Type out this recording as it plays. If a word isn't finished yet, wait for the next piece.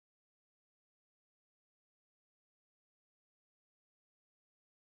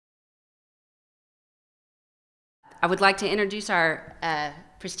I would like to introduce our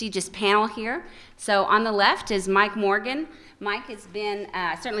prestigious panel here. So on the left is Mike Morgan. Mike has been,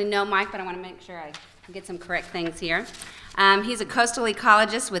 I certainly know Mike, but I want to make sure I get some correct things here. He's a coastal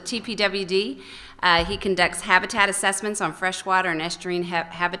ecologist with TPWD. He conducts habitat assessments on freshwater and estuarine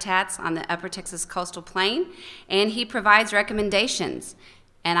habitats on the Upper Texas Coastal Plain, and he provides recommendations,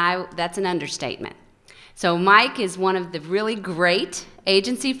 and that's an understatement. So Mike is one of the really great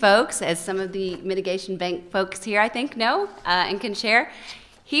agency folks, as some of the Mitigation Bank folks here I think know and can share.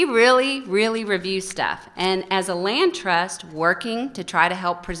 He really, really reviews stuff. And as a land trust working to try to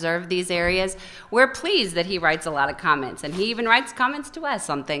help preserve these areas, we're pleased that he writes a lot of comments. And he even writes comments to us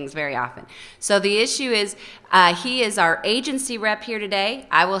on things very often. So the issue is, he is our agency rep here today.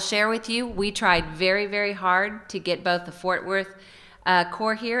 I will share with you, we tried very, very hard to get both the Fort Worth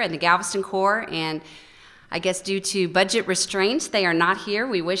Corps here and the Galveston Corps, and I guess due to budget restraints, they are not here.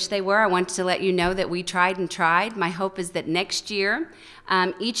 We wish they were. I wanted to let you know that we tried and tried. My hope is that next year,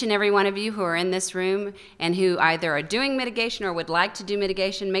 each and every one of you who are in this room and who either are doing mitigation or would like to do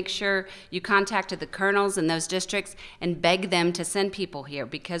mitigation, make sure you contacted the colonels in those districts and beg them to send people here,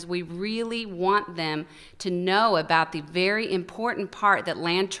 because we really want them to know about the very important part that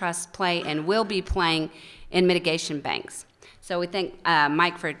land trusts play and will be playing in mitigation banks. So we thank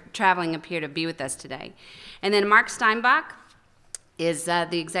Mike for traveling up here to be with us today. And then Mark Steinbach is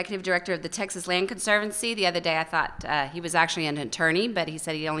the executive director of the Texas Land Conservancy. The other day I thought he was actually an attorney, but he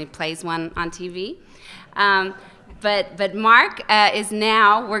said he only plays one on TV. But Mark is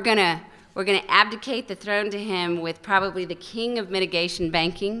now, we're gonna abdicate the throne to him with probably the king of mitigation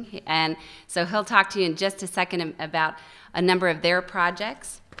banking. And so he'll talk to you in just a second about a number of their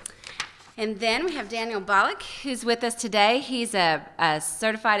projects. And then we have Daniel Bollich, who's with us today. He's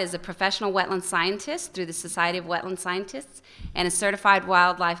certified as a professional wetland scientist through the Society of Wetland Scientists and a certified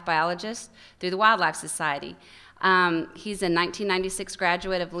wildlife biologist through the Wildlife Society. He's a 1996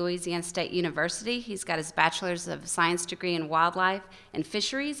 graduate of Louisiana State University. He's got his bachelor's of science degree in wildlife and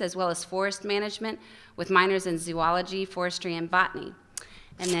fisheries, as well as forest management, with minors in zoology, forestry, and botany.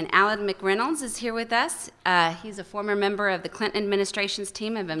 And then Alan McReynolds is here with us. He's a former member of the Clinton administration's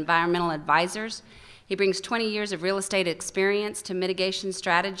team of environmental advisors. He brings 20 years of real estate experience to Mitigation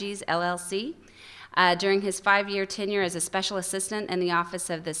Strategies, LLC. During his 5-year tenure as a special assistant in the office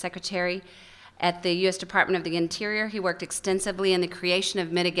of the Secretary at the U.S. Department of the Interior, he worked extensively in the creation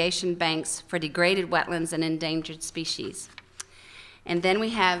of mitigation banks for degraded wetlands and endangered species. And then we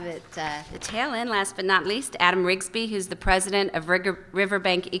have at the tail end, last but not least, Adam Riggsbee, who's the president of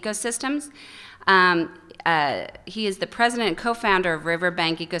Riverbank Ecosystems. He is the president and co-founder of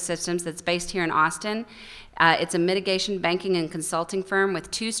Riverbank Ecosystems that's based here in Austin. It's a mitigation banking and consulting firm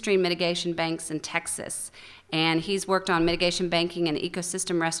with 2 stream mitigation banks in Texas. And he's worked on mitigation banking and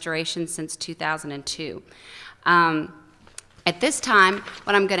ecosystem restoration since 2002. At this time,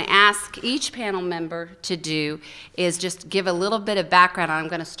 what I'm going to ask each panel member to do is just give a little bit of background. I'm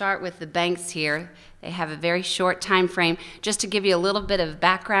going to start with the banks here. They have a very short time frame, just to give you a little bit of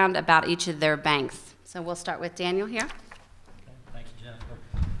background about each of their banks. So we'll start with Daniel here. Okay, thank you,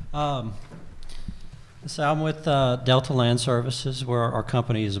 Jennifer. So I'm with Delta Land Services, where our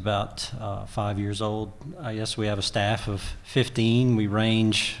company is about 5 years old. I guess we have a staff of 15. We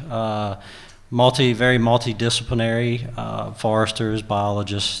range very multidisciplinary, foresters,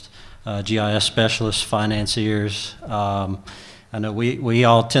 biologists, GIS specialists, financiers. I know we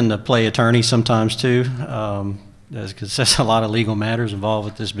all tend to play attorney sometimes too, because there's a lot of legal matters involved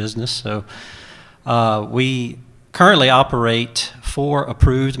with this business. So we currently operate 4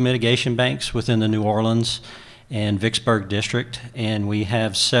 approved mitigation banks within the New Orleans and Vicksburg district, and we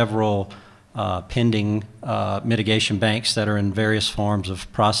have several pending mitigation banks that are in various forms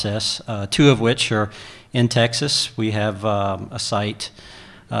of process, 2 of which are in Texas. We have a site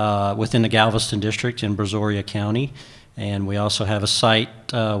within the Galveston district in Brazoria County, and we also have a site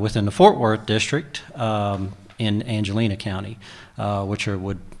within the Fort Worth district in Angelina County,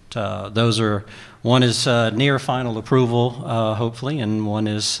 one is near final approval, hopefully, and one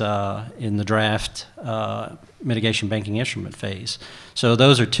is in the draft mitigation banking instrument phase. So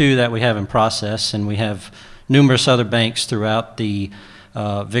those are 2 that we have in process, and we have numerous other banks throughout the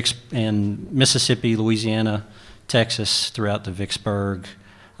in Mississippi, Louisiana, Texas, throughout the Vicksburg,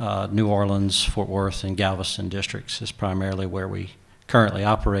 New Orleans, Fort Worth, and Galveston districts is primarily where we currently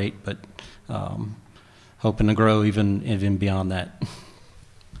operate, but hoping to grow even beyond that.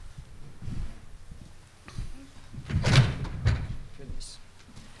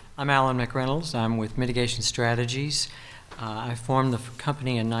 I'm Alan McReynolds. I'm with Mitigation Strategies. I formed the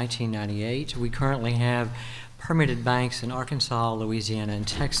company in 1998. We currently have permitted banks in Arkansas, Louisiana, and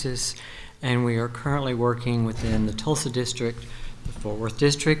Texas, and we are currently working within the Tulsa District, the Fort Worth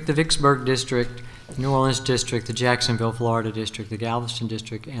District, the Vicksburg District, the New Orleans District, the Jacksonville, Florida District, the Galveston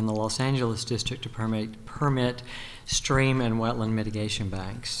District, and the Los Angeles District to permit stream and wetland mitigation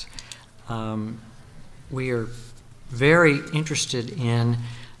banks. We are very interested in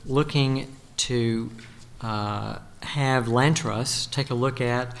looking to have land trusts take a look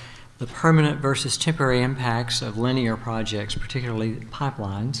at the permanent versus temporary impacts of linear projects, particularly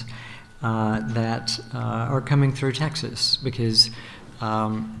pipelines, that are coming through Texas, because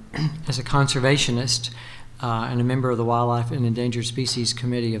as a conservationist and a member of the Wildlife and Endangered Species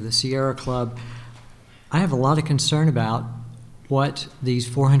Committee of the Sierra Club, I have a lot of concern about what these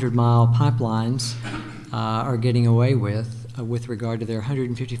 400-mile pipelines are getting away with regard to their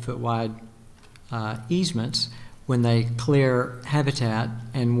 150-foot wide easements when they clear habitat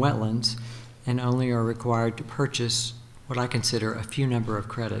and wetlands and only are required to purchase what I consider a few number of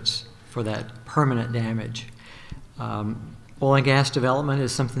credits for that permanent damage. Oil and gas development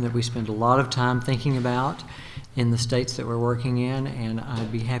is something that we spend a lot of time thinking about in the states that we're working in, and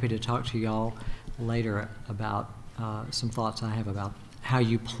I'd be happy to talk to y'all later about some thoughts I have about how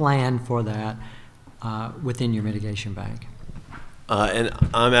you plan for that within your mitigation bank. And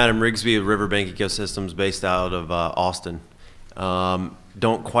I'm Adam Riggsbee of Riverbank Ecosystems, based out of Austin.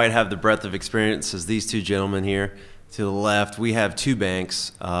 Don't quite have the breadth of experience as these two gentlemen here. To the left, we have two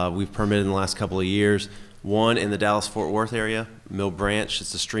banks we've permitted in the last couple of years. One in the Dallas-Fort Worth area, Mill Branch.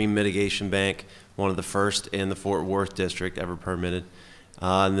 It's a stream mitigation bank, one of the first in the Fort Worth district ever permitted.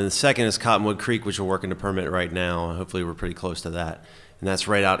 And then the second is Cottonwood Creek, which we're working to permit right now. Hopefully we're pretty close to that. And that's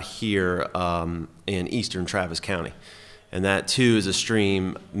right out here in eastern Travis County. And that too is a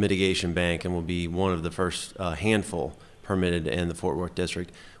stream mitigation bank and will be one of the first handful permitted in the Fort Worth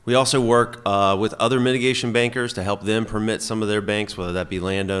district. We also work with other mitigation bankers to help them permit some of their banks, whether that be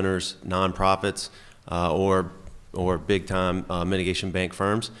landowners, nonprofits, or big-time mitigation bank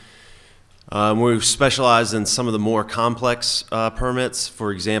firms. We specialize in some of the more complex permits.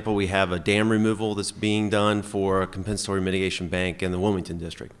 For example, we have a dam removal that's being done for a compensatory mitigation bank in the Wilmington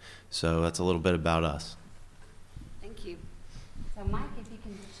district. So that's a little bit about us. Thank you. So Mike, if you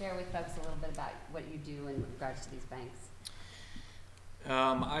can share with folks a little bit about what you do in regards to these banks.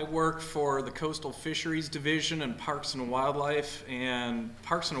 I work for the Coastal Fisheries Division in Parks and Wildlife, and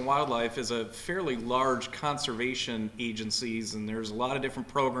Parks and Wildlife is a fairly large conservation agencies, and there's a lot of different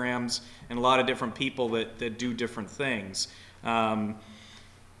programs and a lot of different people that do different things. The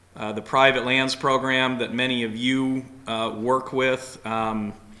private lands program that many of you work with,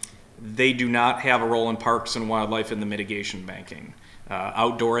 they do not have a role in Parks and Wildlife in the mitigation banking.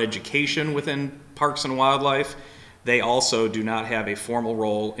 Outdoor education within Parks and Wildlife, they also do not have a formal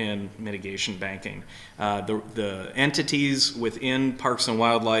role in mitigation banking. The entities within Parks and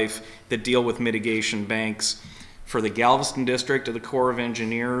Wildlife that deal with mitigation banks for the Galveston District of the Corps of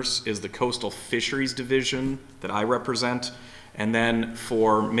Engineers is the Coastal Fisheries Division that I represent. And then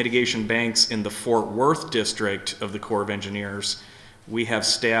for mitigation banks in the Fort Worth District of the Corps of Engineers, we have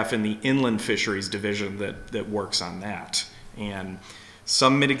staff in the Inland Fisheries Division that works on that. And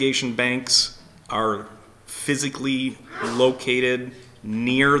some mitigation banks are physically located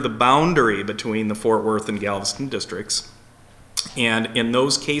near the boundary between the Fort Worth and Galveston districts. And in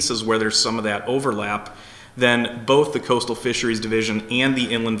those cases where there's some of that overlap, then both the Coastal Fisheries Division and the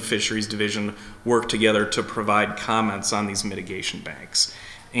Inland Fisheries Division work together to provide comments on these mitigation banks.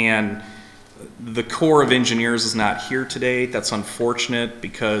 And the Corps of Engineers is not here today. That's unfortunate,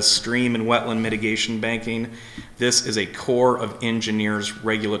 because stream and wetland mitigation banking, this is a Corps of Engineers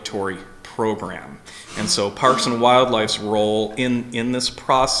regulatory program. And so Parks and Wildlife's role in this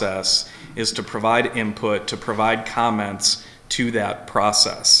process is to provide input, to provide comments to that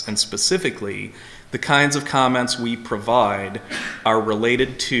process. And specifically, the kinds of comments we provide are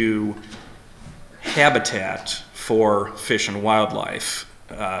related to habitat for fish and wildlife,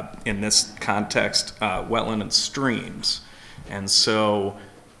 in this context, wetland and streams. And so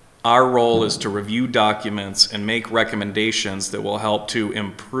our role is to review documents and make recommendations that will help to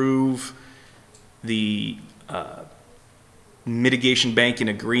improve the mitigation banking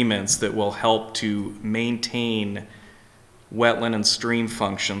agreements that will help to maintain wetland and stream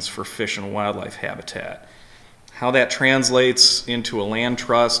functions for fish and wildlife habitat. How that translates into a land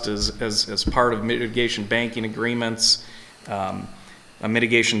trust as part of mitigation banking agreements. A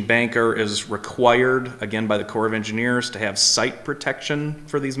mitigation banker is required, again, by the Corps of Engineers to have site protection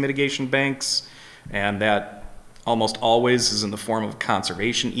for these mitigation banks, and that almost always is in the form of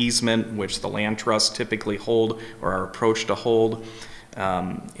conservation easement, which the land trusts typically hold or are approached to hold.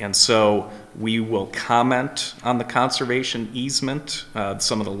 And so we will comment on the conservation easement,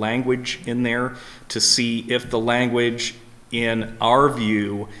 some of the language in there, to see if the language, in our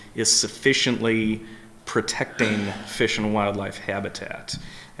view, is sufficiently protecting fish and wildlife habitat.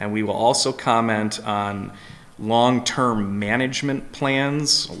 And we will also comment on long-term management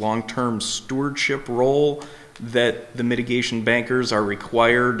plans, a long-term stewardship role that the mitigation bankers are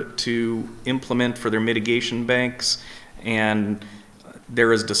required to implement for their mitigation banks. And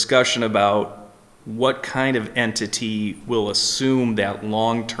there is discussion about what kind of entity will assume that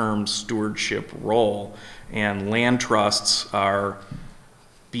long-term stewardship role. And land trusts are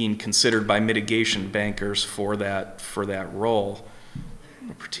being considered by mitigation bankers for that role.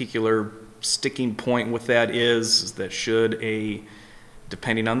 A particular sticking point with that is that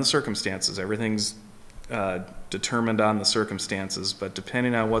depending on the circumstances, everything's determined on the circumstances, but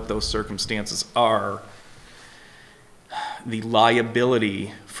depending on what those circumstances are, the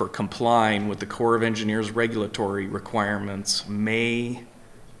liability for complying with the Corps of Engineers regulatory requirements may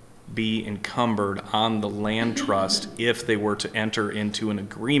be encumbered on the land trust if they were to enter into an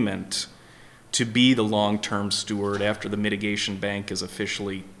agreement to be the long-term steward after the mitigation bank is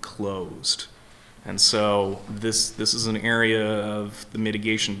officially closed. And so this is an area of the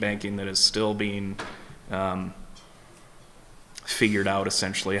mitigation banking that is still being figured out,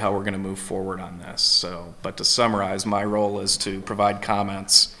 essentially, how we're going to move forward on this. So, but to summarize, my role is to provide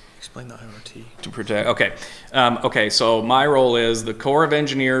comments. Explain the IRT. To protect, okay. Okay, so my role is the Corps of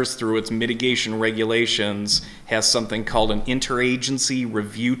Engineers, through its mitigation regulations, has something called an interagency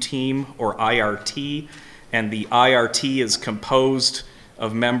review team, or IRT, and the IRT is composed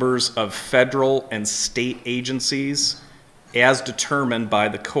of members of federal and state agencies as determined by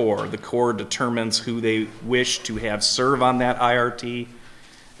the Corps. The Corps determines who they wish to have serve on that IRT,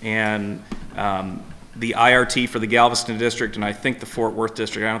 and the IRT for the Galveston district, and I think the Fort Worth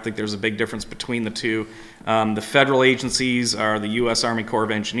district, I don't think there's a big difference between the two. The federal agencies are the U.S. Army Corps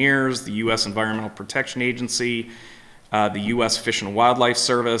of Engineers, the U.S. Environmental Protection Agency, the U.S. Fish and Wildlife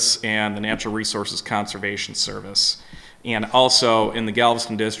Service, and the Natural Resources Conservation Service. And also in the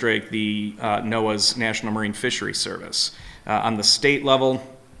Galveston district, the NOAA's National Marine Fisheries Service. On the state level,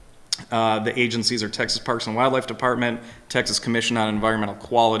 the agencies are Texas Parks and Wildlife Department, Texas Commission on Environmental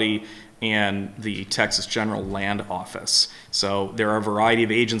Quality, and the Texas General Land Office. So there are a variety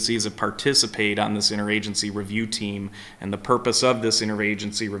of agencies that participate on this interagency review team, and the purpose of this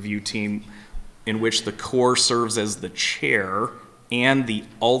interagency review team, in which the Corps serves as the chair and the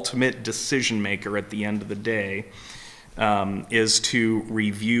ultimate decision maker at the end of the day, is to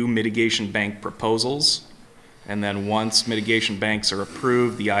review mitigation bank proposals. And then once mitigation banks are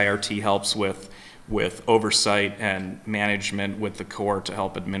approved, the IRT helps with oversight and management with the Corps to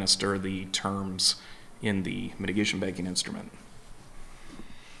help administer the terms in the mitigation banking instrument.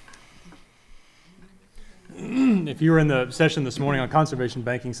 If you were in the session this morning on conservation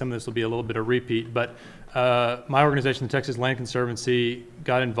banking, some of this will be a little bit of repeat, but my organization, the Texas Land Conservancy,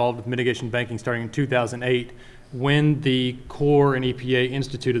 got involved with mitigation banking starting in 2008 when the Corps and EPA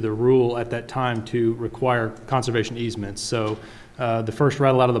instituted the rule at that time to require conservation easements. So the first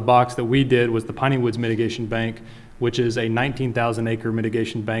rattle out of the box that we did was the Piney Woods Mitigation Bank, which is a 19,000 acre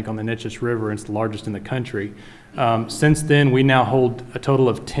mitigation bank on the Neches River, and it's the largest in the country. Since then, we now hold a total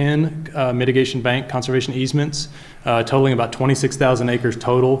of 10 mitigation bank conservation easements, totaling about 26,000 acres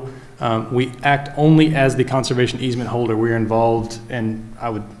total. We act only as the conservation easement holder. We're involved, and I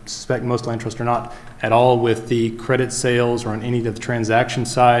would suspect most land trusts are not at all, with the credit sales or on any of the transaction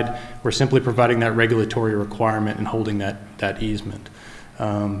side. We're simply providing that regulatory requirement and holding that easement.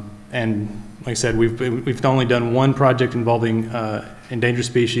 And like I said, we've only done one project involving endangered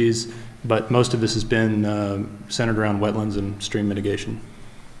species, but most of this has been centered around wetlands and stream mitigation.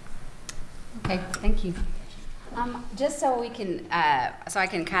 Okay, thank you. Just so we can, so I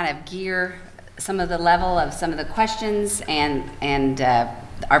can kind of gear some of the level of some of the questions and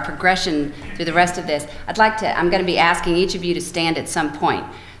our progression through the rest of this, I'm going to be asking each of you to stand at some point.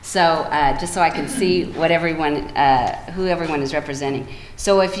 So just so I can see what everyone, who everyone is representing.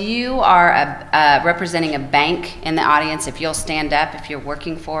 So if you are representing a bank in the audience, if you'll stand up, if you're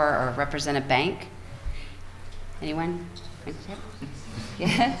working for or represent a bank. Anyone?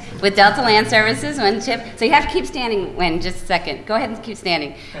 Yeah. With Delta Land Services, one chip. So you have to keep standing, just a second. Go ahead and keep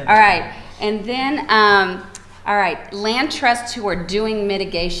standing. All right. And then, all right, land trusts who are doing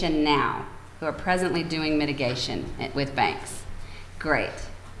mitigation now, who are presently doing mitigation with banks. Great.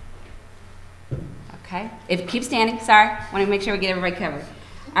 Okay. Keep standing. Sorry. Want to make sure we get everybody covered.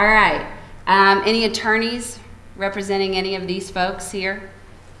 All right. Any attorneys representing any of these folks here?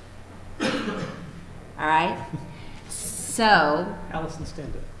 All right. So Allison,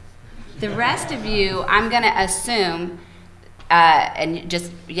 stand up. the rest of you, I'm going to assume, and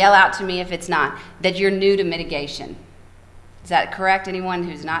just yell out to me if it's not, that you're new to mitigation. Is that correct? Anyone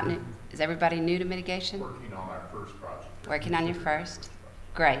who's not new? Is everybody new to mitigation? Working on our first project. Working on your first?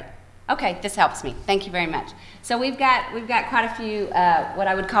 Great. Okay, this helps me. Thank you very much. So we've got quite a few what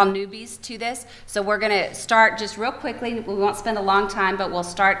I would call newbies to this. So we're going to start just real quickly. We won't spend a long time, but we'll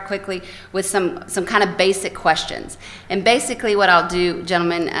start quickly with some kind of basic questions. And basically, what I'll do,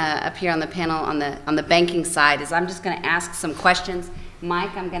 gentlemen, up here on the panel on the banking side, is I'm just going to ask some questions.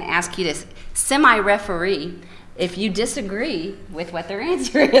 Mike, I'm going to ask you to semi-referee if you disagree with what their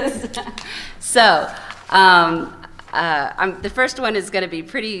answer is. So. The first one is going to be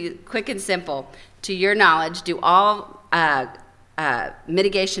pretty quick and simple. To your knowledge, do all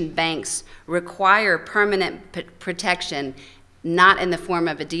mitigation banks require permanent protection, not in the form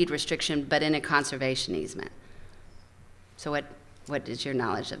of a deed restriction, but in a conservation easement? So what is your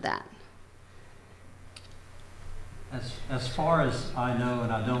knowledge of that? As far as I know,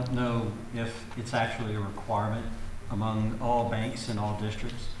 and I don't know if it's actually a requirement among all banks in all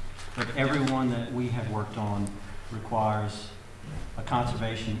districts, but everyone that we have worked on requires a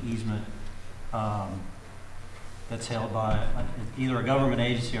conservation easement that's held by either a government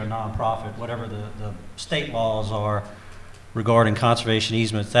agency or a nonprofit, whatever the state laws are regarding conservation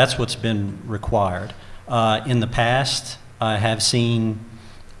easements. That's what's been required. In the past, I have seen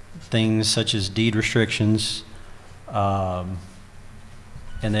things such as deed restrictions, and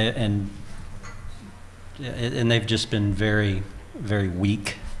they've just been very, very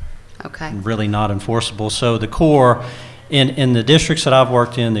weak. Okay. Really not enforceable. So the Corps, in the districts that I've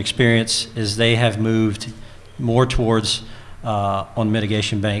worked in, the experience is they have moved more towards, on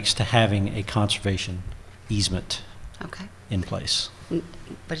mitigation banks, to having a conservation easement in place.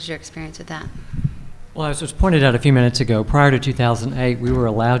 What is your experience with that? Well, as was pointed out a few minutes ago, prior to 2008, we were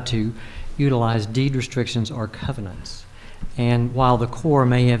allowed to utilize deed restrictions or covenants. And while the Corps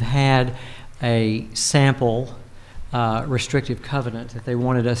may have had a sample restrictive covenant that they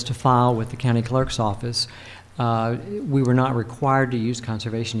wanted us to file with the county clerk's office, we were not required to use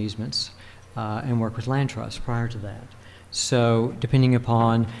conservation easements and work with land trusts prior to that. So depending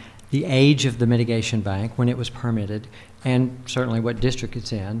upon the age of the mitigation bank, when it was permitted, and certainly what district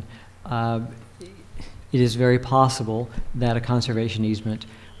it's in, it is very possible that a conservation easement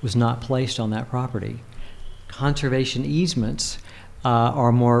was not placed on that property. Conservation easements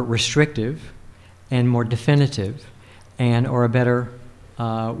are more restrictive and more definitive, and are a better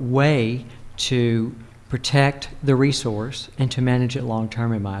way to protect the resource and to manage it long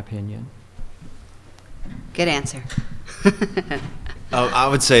term, in my opinion. Good answer. I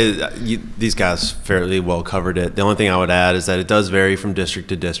would say that these guys fairly well covered it. The only thing I would add is that it does vary from district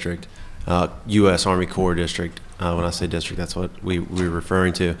to district. U.S. Army Corps district, when I say district, that's what we're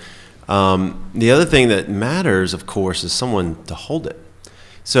referring to. The other thing that matters, of course, is someone to hold it.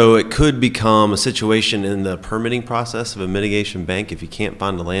 So it could become a situation in the permitting process of a mitigation bank. If you can't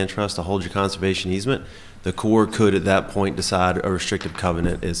find a land trust to hold your conservation easement, the Corps could at that point decide a restrictive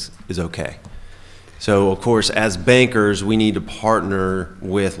covenant is okay. So of course, as bankers, we need to partner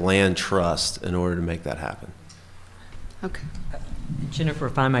with land trust in order to make that happen. Okay. Jennifer,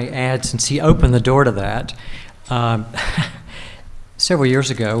 if I may add, since he opened the door to that, several years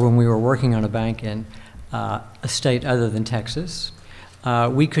ago when we were working on a bank in a state other than Texas,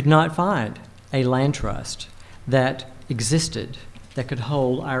 we could not find a land trust that existed that could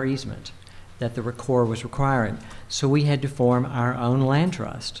hold our easement that the Corps was requiring. So we had to form our own land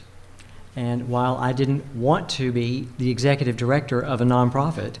trust. And while I didn't want to be the executive director of a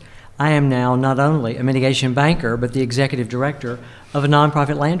nonprofit, I am now not only a mitigation banker, but the executive director of a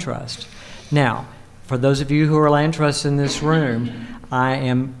nonprofit land trust. Now, for those of you who are land trusts in this room, I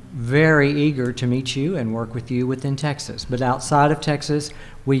am very eager to meet you and work with you within Texas. But outside of Texas,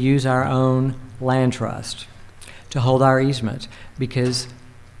 we use our own land trust to hold our easement because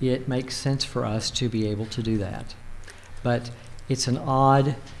it makes sense for us to be able to do that. But it's an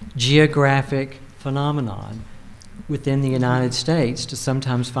odd geographic phenomenon within the United States to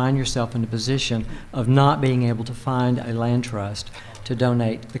sometimes find yourself in a position of not being able to find a land trust to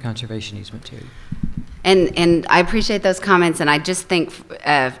donate the conservation easement to. And I appreciate those comments, and I just think,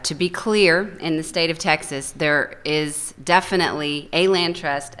 to be clear, in the state of Texas, there is definitely a land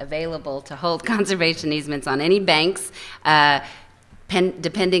trust available to hold conservation easements on any banks,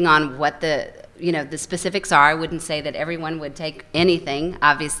 depending on what the specifics are. I wouldn't say that everyone would take anything,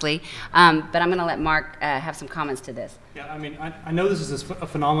 obviously, but I'm going to let Mark have some comments to this. Yeah, I mean, I know this is a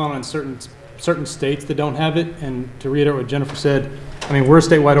phenomenon in certain states that don't have it, and to reiterate what Jennifer said, I mean, we're a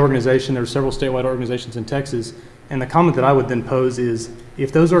statewide organization. There are several statewide organizations in Texas, And the comment that I would then pose is,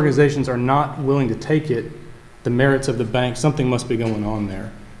 if those organizations are not willing to take it, the merits of the bank, something must be going on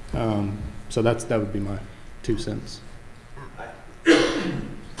there. So that would be my 2 cents. Go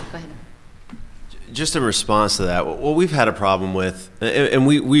ahead. Just in response to that, what we've had a problem with, and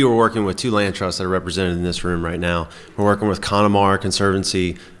we were working with 2 land trusts that are represented in this room right now. We're working with Connemara,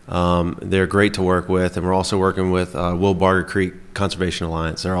 Conservancy. They're great to work with, and we're also working with Will Barger Creek Conservation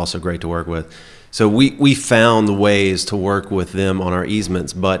Alliance. They're also great to work with. So we found ways to work with them on our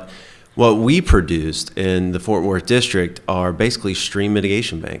easements, but what we produced in the Fort Worth district are basically stream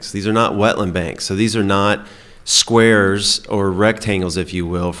mitigation banks. These are not wetland banks. So these are not squares or rectangles, if you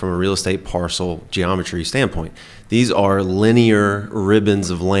will, from a real estate parcel geometry standpoint. These are linear ribbons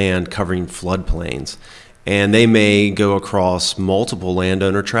of land covering floodplains, and they may go across multiple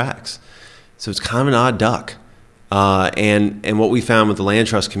landowner tracts. So it's kind of an odd duck. And what we found with the land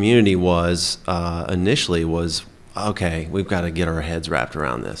trust community was, initially was, okay, we've got to get our heads wrapped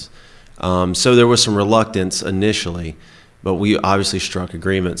around this. So there was some reluctance initially, but we obviously struck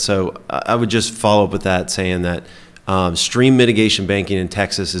agreement. So I would just follow up with that, saying that stream mitigation banking in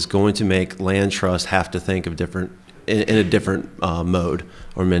Texas is going to make land trust have to think of in a different mode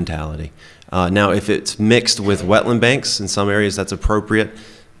or mentality. Now, if it's mixed with wetland banks in some areas, that's appropriate,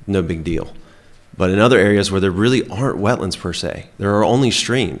 no big deal. But in other areas where there really aren't wetlands per se, there are only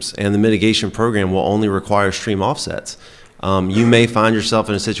streams, and the mitigation program will only require stream offsets. You may find yourself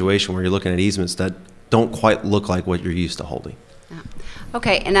in a situation where you're looking at easements that don't quite look like what you're used to holding.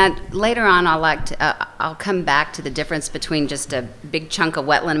 Okay, and later on I'll come back to the difference between just a big chunk of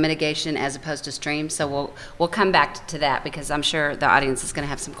wetland mitigation as opposed to streams. So we'll come back to that, because I'm sure the audience is going to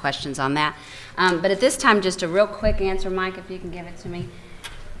have some questions on that. But at this time, just a real quick answer, Mike, if you can give it to me.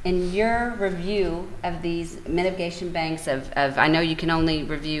 In your review of these mitigation banks I know you can only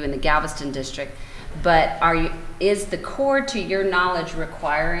review in the Galveston district, but is the Corps, to your knowledge,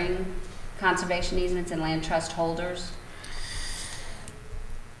 requiring conservation easements and land trust holders?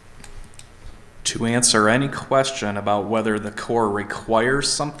 To answer any question about whether the Corps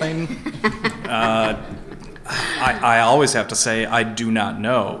requires something, I always have to say I do not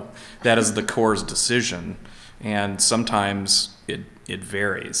know. That is the Corps' decision, and sometimes it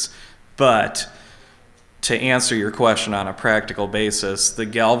varies. But to answer your question on a practical basis, the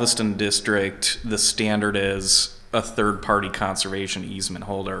Galveston district, the standard is a third-party conservation easement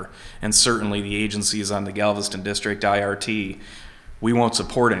holder, and certainly the agencies on the Galveston district IRT, we won't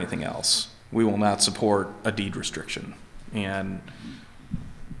support anything else. We will not support a deed restriction, and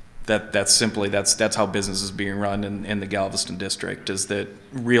that's how business is being run in the Galveston district. Is that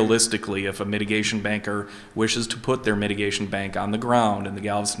realistically, if a mitigation banker wishes to put their mitigation bank on the ground in the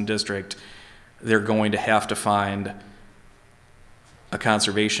Galveston district, they're going to have to find a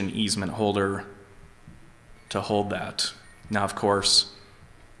conservation easement holder to hold that. Now, of course,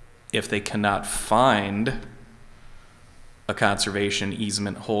 if they cannot find a conservation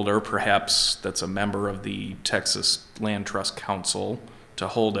easement holder, perhaps that's a member of the Texas Land Trust Council, to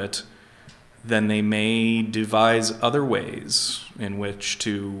hold it, then they may devise other ways in which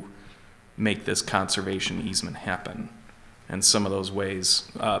to make this conservation easement happen. And some of those ways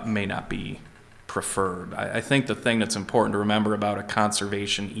may not be preferred. I think the thing that's important to remember about a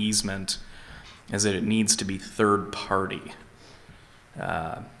conservation easement is that it needs to be third party.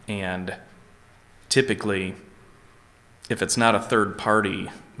 And typically, if it's not a third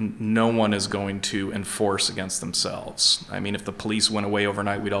party, no one is going to enforce against themselves. I mean, if the police went away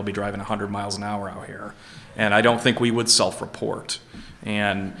overnight, we'd all be driving 100 miles an hour out here. And I don't think we would self-report.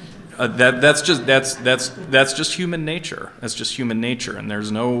 And that's just human nature. That's just human nature. And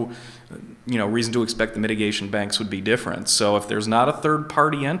there's no reason to expect the mitigation banks would be different. So if there's not a third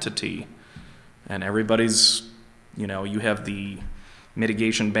party entity, and everybody's, you have the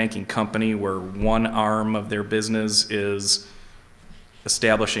mitigation banking company where one arm of their business is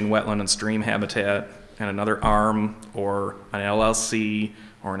establishing wetland and stream habitat, and another arm, or an LLC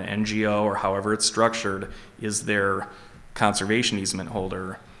or an NGO, or however it's structured, is their conservation easement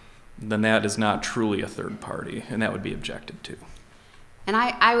holder, then that is not truly a third party, and that would be objected to. And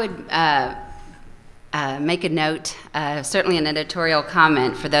I would make a note, certainly an editorial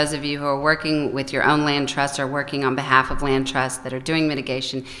comment for those of you who are working with your own land trusts or working on behalf of land trusts that are doing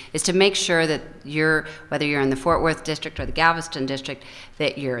mitigation, is to make sure that whether you're in the Fort Worth district or the Galveston district,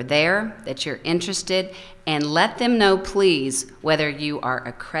 that you're there, that you're interested, and let them know, please, whether you are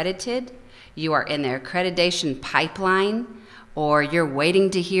accredited, you are in their accreditation pipeline, or you're waiting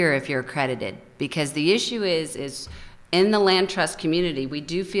to hear if you're accredited. Because the issue is in the land trust community, we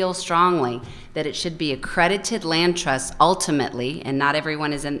do feel strongly that it should be accredited land trust ultimately, and not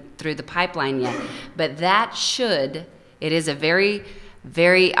everyone is in through the pipeline yet, but that should, it is a very,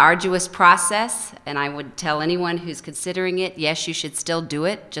 very arduous process, and I would tell anyone who's considering it, yes, you should still do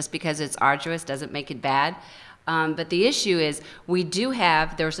it. Just because it's arduous doesn't make it bad. But the issue is we do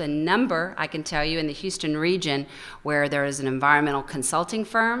have, there's a number, I can tell you, in the Houston region where there is an environmental consulting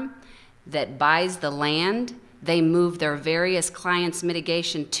firm that buys the land. They move their various clients'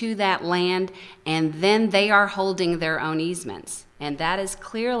 mitigation to that land, and then they are holding their own easements. And that is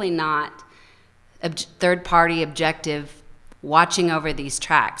clearly not third-party objective watching over these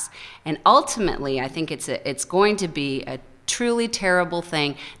tracts. And ultimately, I think it's going to be a truly terrible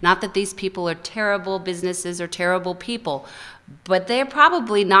thing. Not that these people are terrible businesses or terrible people, but they're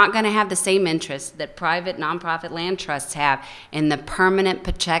probably not going to have the same interest that private nonprofit land trusts have in the permanent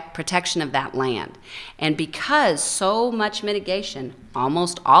protection of that land. And because so much mitigation,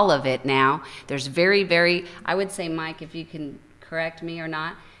 almost all of it now, there's very, very, I would say, Mike, if you can correct me or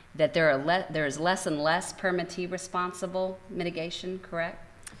not, that there is less and less permittee responsible mitigation, correct?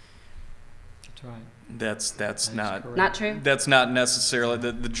 That's right. That's not Not true? That's not necessarily,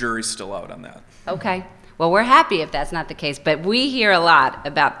 the jury's still out on that. Okay. Well, we're happy if that's not the case, but we hear a lot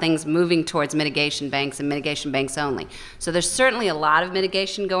about things moving towards mitigation banks and mitigation banks only. So there's certainly a lot of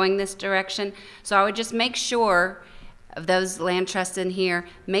mitigation going this direction. So I would just make sure of those land trusts in here,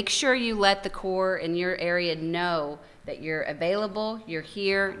 make sure you let the Corps in your area know that you're available, you're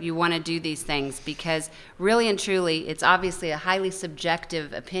here, you want to do these things, because really and truly, it's obviously a highly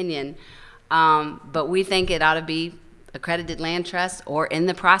subjective opinion, but we think it ought to be accredited land trust or in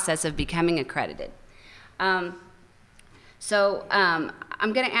the process of becoming accredited. I'm going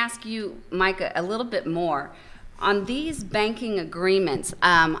to ask you, Mike, a little bit more. On these banking agreements,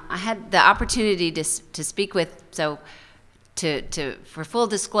 I had the opportunity to speak with, for full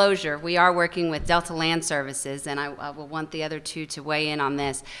disclosure, we are working with Delta Land Services, and I will want the other two to weigh in on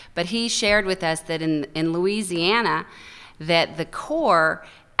this. But he shared with us that in Louisiana, that the Corps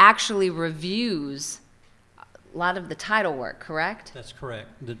actually reviews a lot of the title work, correct? That's correct.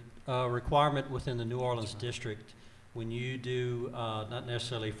 The requirement within the New Orleans district, when you do, not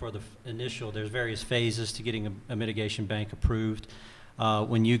necessarily for the initial, there's various phases to getting a mitigation bank approved.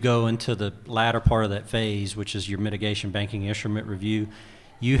 When you go into the latter part of that phase, which is your mitigation banking instrument review,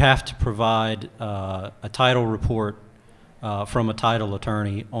 you have to provide a title report from a title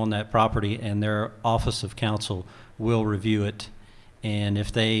attorney on that property, and their Office of Counsel will review it. And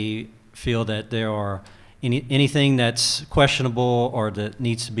if they feel that there are anything that's questionable or that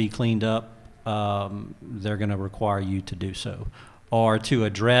needs to be cleaned up, they're going to require you to do so, or to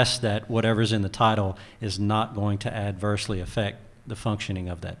address that whatever's in the title is not going to adversely affect the functioning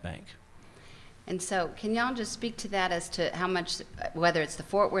of that bank. And so, can y'all just speak to that as to how much, whether it's the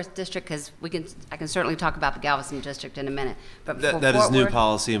Fort Worth district, because I can certainly talk about the Galveston district in a minute. But that is new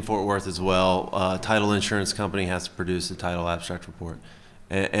policy in Fort Worth as well. Title insurance company has to produce a title abstract report,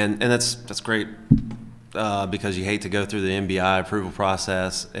 and that's great. Because you hate to go through the MBI approval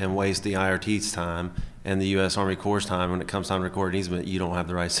process and waste the IRT's time and the U.S. Army Corps' time when it comes time to record an easement. You don't have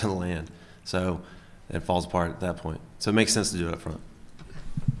the rights to the land, so it falls apart at that point. So it makes sense to do it up front.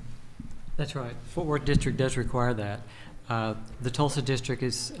 That's right. Fort Worth District does require that. The Tulsa District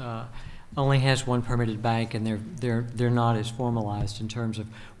is only has one permitted bank, and they're not as formalized in terms of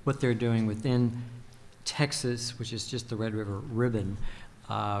what they're doing within Texas, which is just the Red River Ribbon,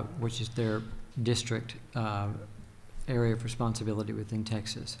 which is their district area of responsibility within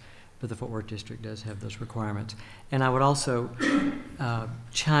Texas. But the Fort Worth District does have those requirements. And I would also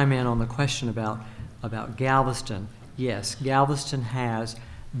chime in on the question about Galveston. Yes, Galveston has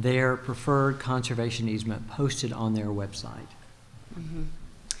their preferred conservation easement posted on their website. Mm-hmm.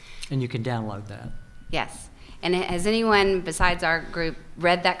 And you can download that. Yes. And has anyone besides our group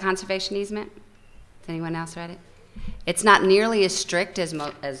read that conservation easement? Has anyone else read it? It's not nearly as strict as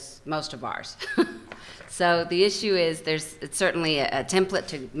most of ours. So the issue is it's certainly a template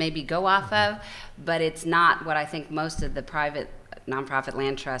to maybe go off of, but it's not what I think most of the private nonprofit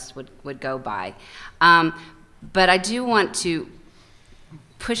land trusts would go by. But I do want to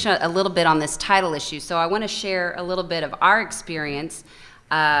push a little bit on this title issue. So I want to share a little bit of our experience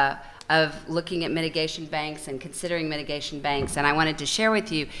of looking at mitigation banks and considering mitigation banks. And I wanted to share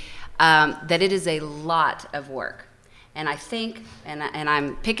with you that it is a lot of work. And I think, and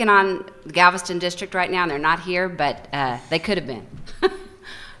I'm picking on the Galveston district right now, and they're not here, but they could have been.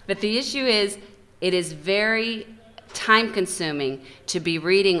 But the issue is, it is very time consuming to be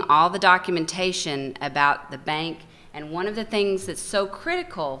reading all the documentation about the bank And one of the things that's so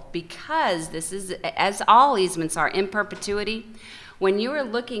critical, because this is, as all easements are, in perpetuity, when you are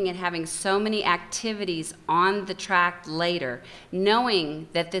looking at having so many activities on the tract later, knowing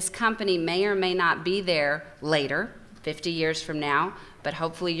that this company may or may not be there later, 50 years from now, but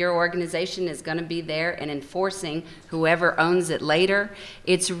hopefully your organization is going to be there and enforcing whoever owns it later,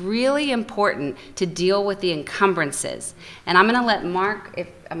 it's really important to deal with the encumbrances. And I'm going to let Mark,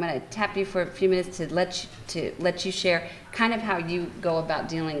 I'm going to tap you for a few minutes to let you share kind of how you go about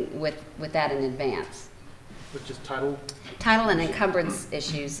dealing with that in advance. With just title? Title and encumbrance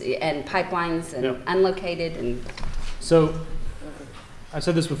issues and pipelines and unlocated and. So, I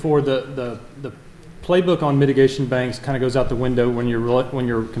said this before, the playbook on mitigation banks kind of goes out the window when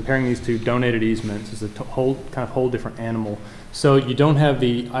you're comparing these to donated easements. It's a whole different animal. So you don't have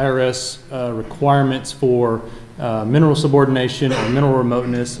the IRS requirements for mineral subordination or mineral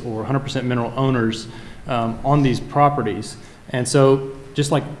remoteness or 100% mineral owners on these properties. And so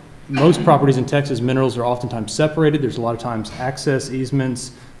just like most properties in Texas, minerals are oftentimes separated. There's a lot of times access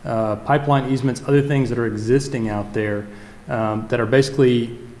easements, pipeline easements, other things that are existing out there that are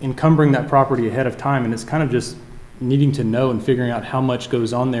basically encumbering that property ahead of time, and it's kind of just needing to know and figuring out how much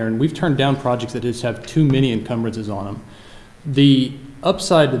goes on there. And we've turned down projects that just have too many encumbrances on them. The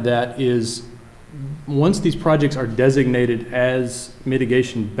upside to that is once these projects are designated as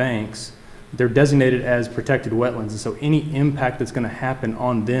mitigation banks, they're designated as protected wetlands, and so any impact that's going to happen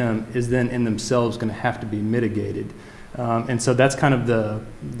on them is then in themselves going to have to be mitigated. And so that's kind of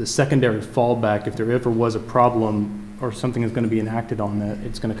the secondary fallback. If there ever was a problem or something is going to be enacted on that,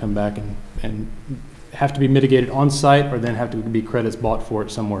 it's going to come back and have to be mitigated on site, or then have to be credits bought for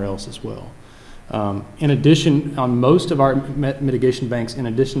it somewhere else as well. In addition, on most of our mitigation banks, in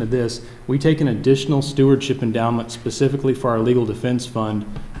addition to this, we take an additional stewardship endowment specifically for our legal defense fund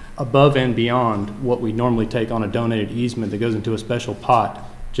above and beyond what we normally take on a donated easement that goes into a special pot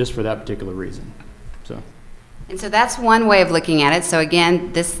just for that particular reason. And so that's one way of looking at it. So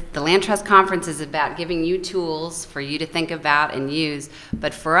again, the Land Trust Conference is about giving you tools for you to think about and use.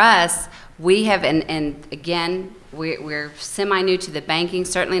 But for us, we have, and again, we're semi-new to the banking,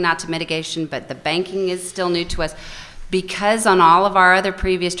 certainly not to mitigation, but the banking is still new to us. Because on all of our other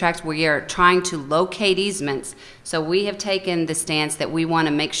previous tracks, we are trying to locate easements. So we have taken the stance that we want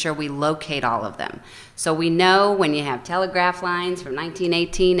to make sure we locate all of them. So we know when you have telegraph lines from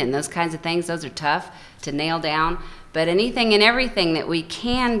 1918 and those kinds of things, those are tough to nail down. But anything and everything that we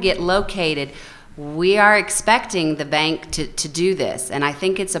can get located, we are expecting the bank to do this. And I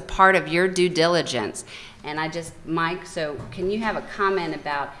think it's a part of your due diligence. And Mike, so can you have a comment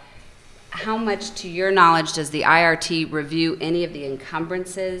about how much, to your knowledge, does the IRT review any of the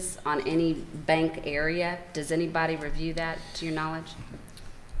encumbrances on any bank area? Does anybody review that, to your knowledge?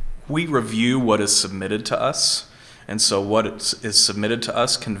 We review what is submitted to us, and so what is submitted to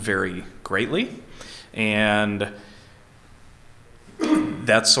us can vary greatly, and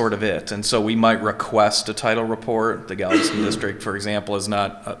that's sort of it. And so we might request a title report. The Galveston District, for example, is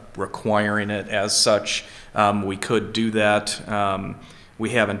not requiring it as such. We could do that.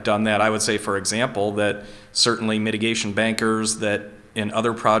 We haven't done that. I would say, for example, that certainly mitigation bankers that in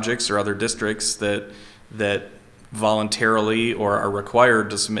other projects or other districts that voluntarily or are required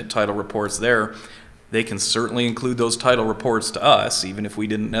to submit title reports there, they can certainly include those title reports to us, even if we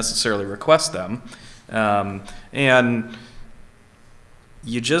didn't necessarily request them. And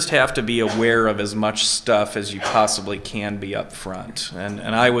you just have to be aware of as much stuff as you possibly can be up front.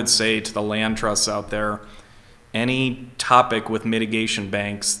 And I would say to the land trusts out there, any topic with mitigation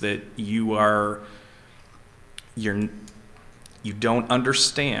banks that you don't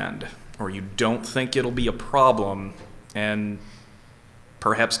understand or you don't think it'll be a problem, and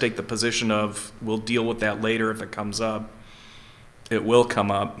perhaps take the position of we'll deal with that later if it comes up, it will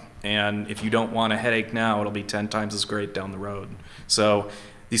come up. And if you don't want a headache now, it'll be 10 times as great down the road. So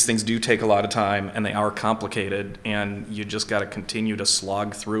these things do take a lot of time, and they are complicated, and you just got to continue to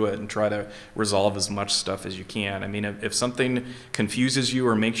slog through it and try to resolve as much stuff as you can. I mean, if something confuses you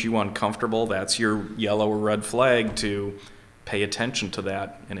or makes you uncomfortable, that's your yellow or red flag to pay attention to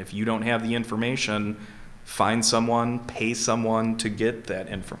that. And if you don't have the information, find someone, pay someone to get that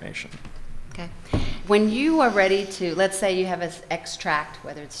information. Okay. When you are ready to, let's say you have an X tract,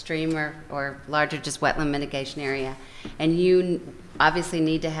 whether it's stream or larger just wetland mitigation area, and you obviously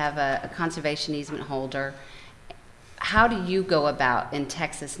need to have a conservation easement holder, how do you go about in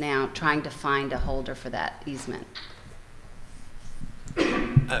Texas now trying to find a holder for that easement?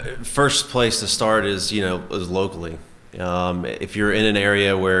 First place to start is locally. If you're in an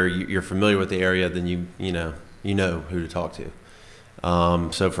area where you're familiar with the area, then you know who to talk to.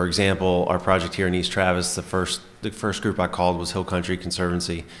 So for example, our project here in East Travis, the first group I called was Hill Country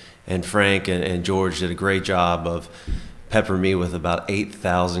Conservancy, and Frank and George did a great job of peppering me with about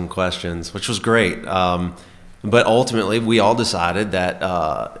 8,000 questions, which was great. But ultimately, we all decided that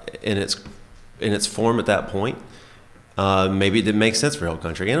in its form at that point, maybe it didn't make sense for Hill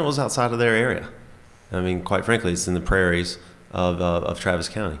Country, and it was outside of their area. I mean, quite frankly, it's in the prairies of Travis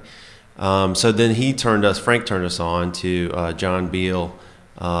County. So then Frank turned us on to John Beal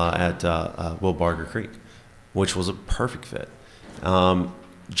at Will Barger Creek, which was a perfect fit.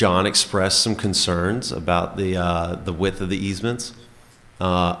 John expressed some concerns about the width of the easements.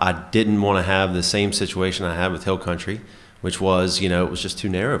 I didn't want to have the same situation I had with Hill Country, which was, it was just too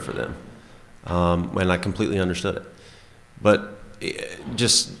narrow for them. And I completely understood it. But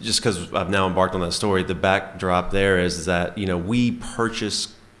just because I've now embarked on that story, the backdrop there is that, we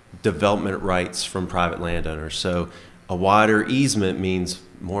purchase development rights from private landowners. So a wider easement means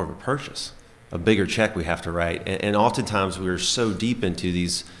more of a purchase, a bigger check we have to write. And oftentimes we're so deep into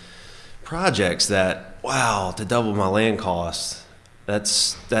these projects that, wow, to double my land costs,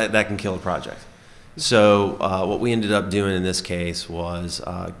 that can kill a project. So what we ended up doing in this case was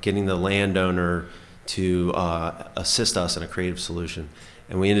getting the landowner to assist us in a creative solution.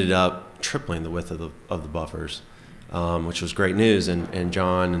 And we ended up tripling the width of the buffers, which was great news. And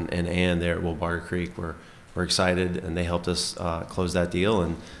John and Ann there at Will Barger Creek were excited, and they helped us close that deal.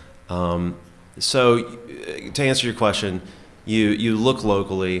 And so to answer your question, you look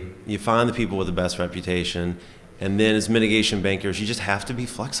locally, you find the people with the best reputation, and then as mitigation bankers, you just have to be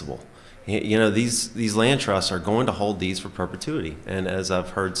flexible. These land trusts are going to hold these for perpetuity. And as I've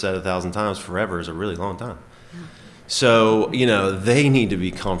heard said 1,000 times, forever is a really long time. Yeah. So, they need to be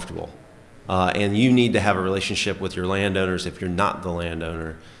comfortable. And you need to have a relationship with your landowners if you're not the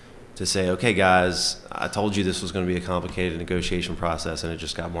landowner to say, okay, guys, I told you this was going to be a complicated negotiation process, and it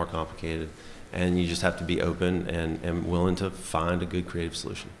just got more complicated. And you just have to be open and willing to find a good creative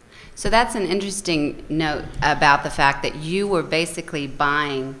solution. So that's an interesting note about the fact that you were basically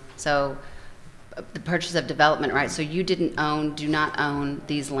buying, so the purchase of development rights, so you do not own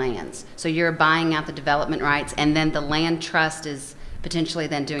these lands. So you're buying out the development rights, and then the land trust is potentially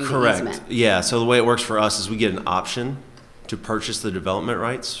then doing the easement. Correct. Yeah, so the way it works for us is we get an option to purchase the development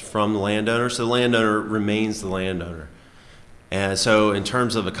rights from the landowner, so the landowner remains the landowner. And so in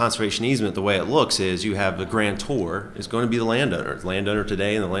terms of a conservation easement, the way it looks is you have the grantor is going to be the landowner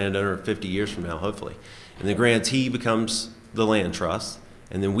today and the landowner 50 years from now, hopefully. And the grantee becomes the land trust,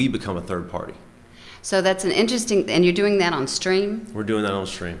 and then we become a third party. So that's an interesting, and you're doing that on stream? We're doing that on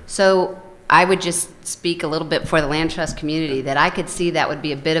stream. So I would just speak a little bit for the land trust community that I could see that would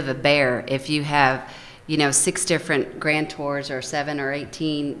be a bit of a bear if you have 6 different grantors or 7 or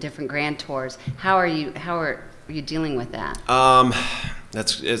 18 different grantors. How are you dealing with that?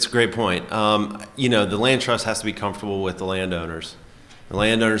 It's a great point. The land trust has to be comfortable with the landowners. The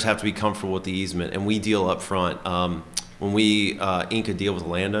landowners have to be comfortable with the easement, and we deal up front. When we ink a deal with a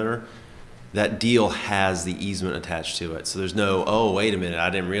landowner, that deal has the easement attached to it. So there's no, oh, wait a minute, I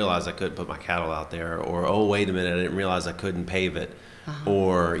didn't realize I couldn't put my cattle out there, or oh, wait a minute, I didn't realize I couldn't pave it,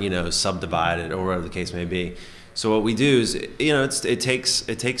 or subdivide it, or whatever the case may be. So what we do is, it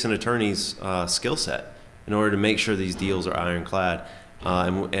takes an attorney's skill set in order to make sure these deals are ironclad.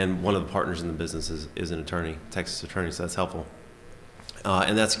 And one of the partners in the business is an attorney, Texas attorney, so that's helpful.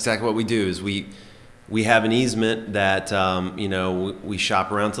 And that's exactly what we do is we have an easement that, we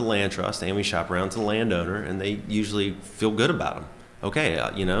shop around to the land trust and we shop around to the landowner, and they usually feel good about them. Okay,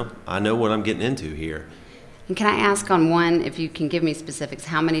 I know what I'm getting into here. And can I ask on one, if you can give me specifics,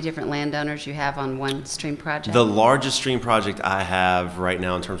 how many different landowners you have on one stream project? The largest stream project I have right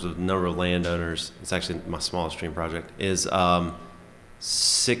now in terms of number of landowners, it's actually my smallest stream project, is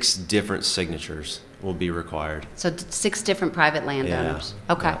 6 different signatures will be required. So 6 different private landowners?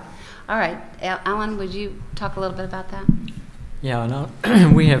 Yeah. Okay. Yeah. All right. Alan, would you talk a little bit about that? Yeah, no,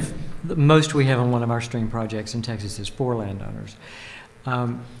 we have, the most we have on one of our stream projects in Texas is 4 landowners.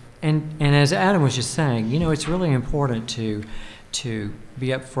 And as Adam was just saying, it's really important to be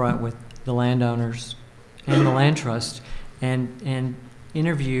upfront with the landowners and the land trust and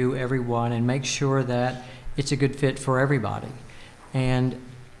interview everyone and make sure that it's a good fit for everybody. And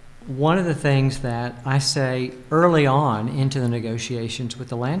one of the things that I say early on into the negotiations with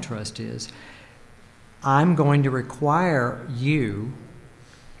the land trust is, I'm going to require you,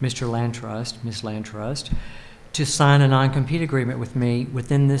 Mr. Land Trust, Ms. Land Trust, to sign a non-compete agreement with me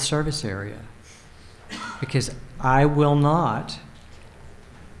within this service area, because I will not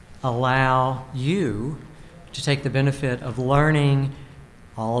allow you to take the benefit of learning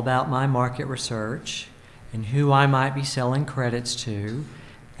all about my market research and who I might be selling credits to,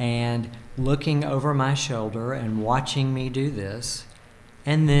 and looking over my shoulder and watching me do this,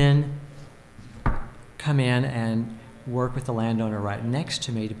 and then come in and work with the landowner right next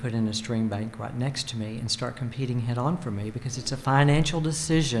to me to put in a stream bank right next to me and start competing head on for me, because it's a financial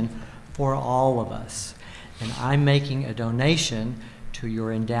decision for all of us. And I'm making a donation to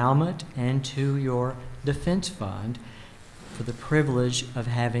your endowment and to your defense fund for the privilege of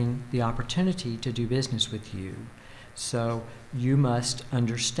having the opportunity to do business with you. So you must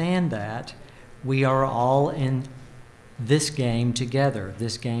understand that we are all in this game together,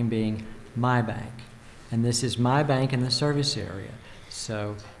 this game being my bank. And this is my bank in the service area.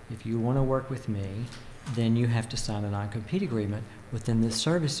 So if you want to work with me, then you have to sign a non-compete agreement within this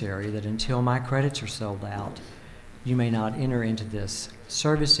service area that until my credits are sold out, you may not enter into this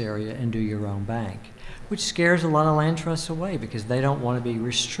service area and do your own bank, which scares a lot of land trusts away because they don't want to be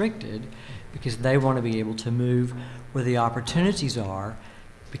restricted, because they want to be able to move where the opportunities are,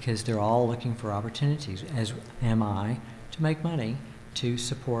 because they're all looking for opportunities, as am I, to make money to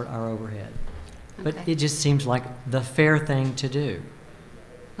support our overhead. But Okay. it just seems like the fair thing to do.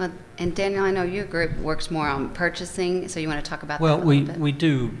 Well, and Daniel, I know your group works more on purchasing, so you want to talk about Well, that a little bit? we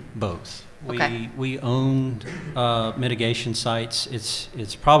do both. Okay. We own mitigation sites.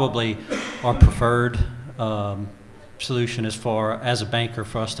 It's probably our preferred solution as far as a banker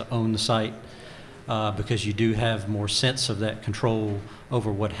for us to own the site, because you do have more sense of that control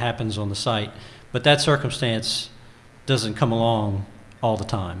over what happens on the site. But that circumstance doesn't come along all the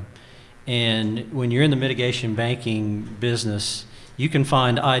time. And when you're in the mitigation banking business, you can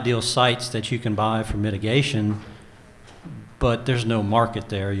find ideal sites that you can buy for mitigation, but there's no market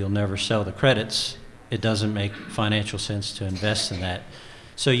there. You'll never sell the credits. It doesn't make financial sense to invest in that.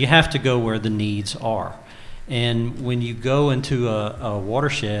 So you have to go where the needs are. And when you go into a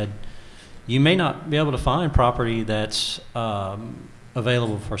watershed, you may not be able to find property that's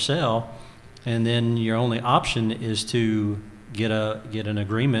available for sale, and then your only option is to get an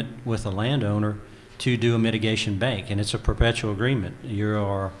agreement with a landowner to do a mitigation bank, and it's a perpetual agreement. You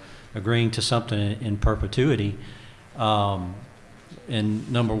are agreeing to something in perpetuity.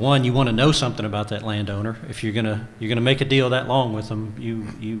 And number one, you want to know something about that landowner. If you're gonna make a deal that long with them,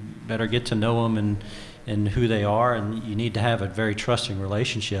 you better get to know them and who they are, and you need to have a very trusting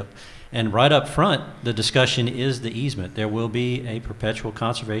relationship. And right up front, the discussion is the easement. There will be a perpetual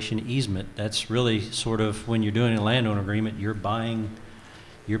conservation easement. That's really sort of, when you're doing a landowner agreement, you're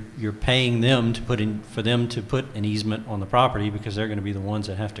paying them to for them to put an easement on the property, because they're going to be the ones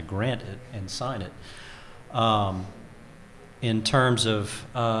that have to grant it and sign it. In terms of,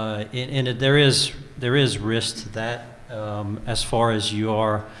 there is risk to that, as far as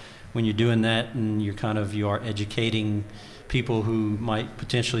when you're doing that, and you are educating people who might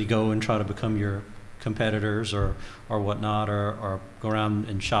potentially go and try to become your competitors or whatnot, or go around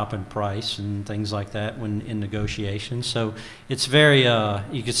and shop in price and things like that when in negotiations. So it's very,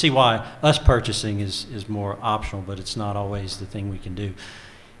 you can see why us purchasing is more optional, but it's not always the thing we can do.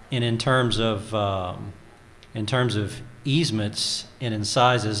 And in terms of easements and in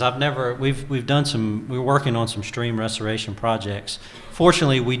sizes, we're working on some stream restoration projects.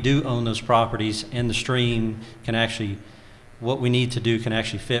 Fortunately, we do own those properties, and the stream can actually, what we need to do can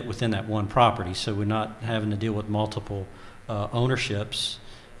actually fit within that one property, so we're not having to deal with multiple ownerships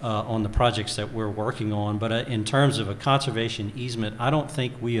on the projects that we're working on. But in terms of a conservation easement, I don't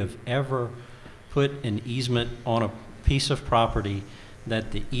think we have ever put an easement on a piece of property that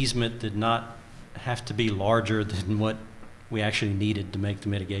the easement did not have to be larger than what we actually needed to make the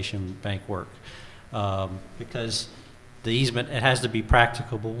mitigation bank work. Because the easement, it has to be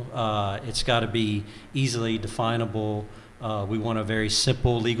practicable. It's got to be easily definable. We want a very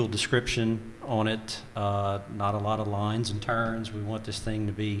simple legal description on it, not a lot of lines and turns. We want this thing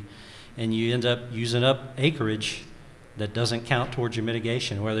to be, and you end up using up acreage that doesn't count towards your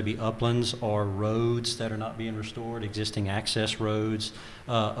mitigation, whether it be uplands or roads that are not being restored, existing access roads,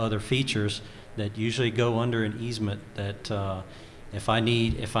 other features that usually go under an easement. That if I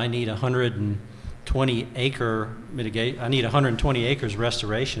need 120 acre I need 120 acres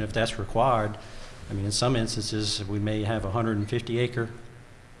restoration if that's required. I mean, in some instances, we may have 150 acre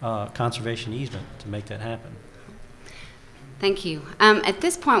conservation easement to make that happen. Thank you. At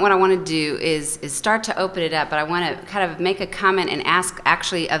this point, what I want to do is start to open it up, but I want to kind of make a comment and ask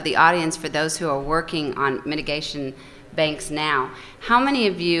actually of the audience, for those who are working on mitigation banks now, how many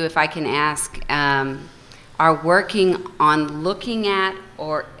of you, if I can ask, are working on looking at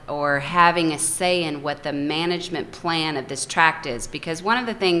or having a say in what the management plan of this tract is? Because one of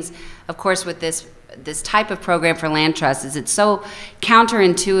the things, of course, with this this type of program for land trusts is it's so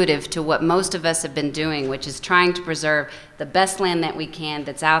counterintuitive to what most of us have been doing, which is trying to preserve the best land that we can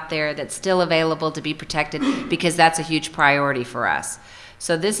that's out there, that's still available to be protected, because that's a huge priority for us.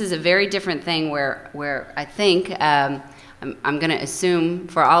 So this is a very different thing where I think, I'm going to assume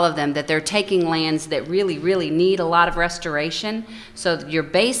for all of them that they're taking lands that really, really need a lot of restoration. So your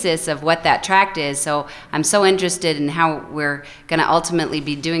basis of what that tract is, so I'm so interested in how we're going to ultimately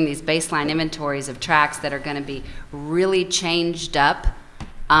be doing these baseline inventories of tracts that are going to be really changed up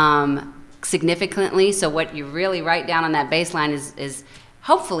significantly. So what you really write down on that baseline is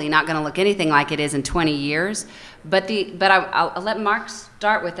hopefully not going to look anything like it is in 20 years. But I'll let Mark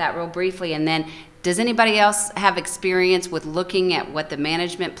start with that real briefly, and then does anybody else have experience with looking at what the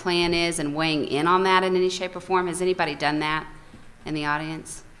management plan is and weighing in on that in any shape or form? Has anybody done that in the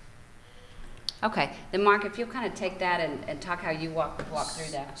audience? Okay, then Mark, if you'll kind of take that and talk how you walk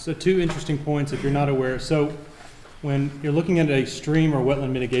through that. So 2 interesting points if you're not aware. So when you're looking at a stream or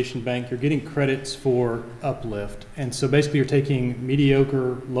wetland mitigation bank, you're getting credits for uplift. And so basically you're taking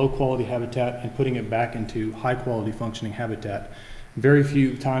mediocre, low quality habitat and putting it back into high quality functioning habitat. Very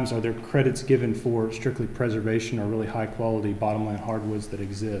few times are there credits given for strictly preservation or really high quality bottomland hardwoods that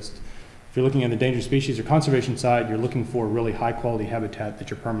exist. If you're looking at the endangered species or conservation side, you're looking for really high quality habitat that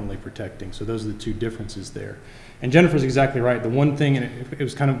you're permanently protecting. So those are the 2 differences there. And Jennifer's exactly right. The one thing, and it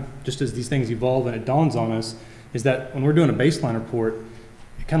was kind of just as these things evolve and it dawns on us, is that when we're doing a baseline report,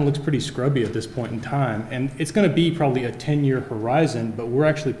 it kind of looks pretty scrubby at this point in time. And it's going to be probably a 10-year horizon, but we're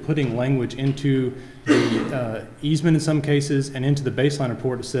actually putting language into the easement in some cases and into the baseline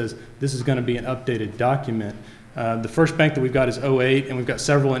report that says this is going to be an updated document. The first bank that we've got is 08, and we've got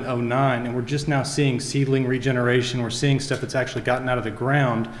several in 09, and we're just now seeing seedling regeneration. We're seeing stuff that's actually gotten out of the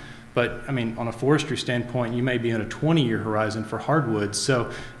ground. But, I mean, on a forestry standpoint, you may be in a 20-year horizon for hardwoods.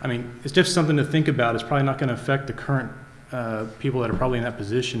 So, I mean, it's just something to think about. It's probably not going to affect the current people that are probably in that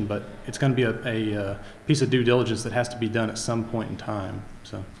position, but it's going to be a piece of due diligence that has to be done at some point in time.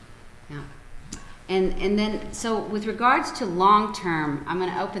 So. Yeah. And then, so with regards to long-term, I'm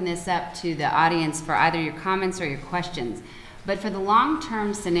going to open this up to the audience for either your comments or your questions. But for the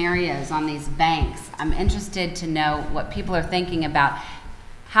long-term scenarios on these banks, I'm interested to know what people are thinking about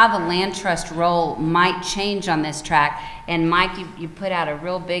how the land trust role might change on this track. And Mike, you put out a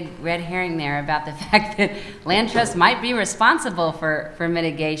real big red herring there about the fact that land trust might be responsible for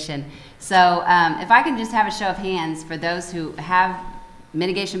mitigation. So if I can just have a show of hands for those who have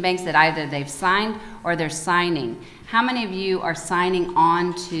mitigation banks that either they've signed or they're signing. How many of you are signing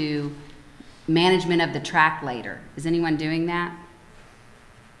on to management of the track later? Is anyone doing that?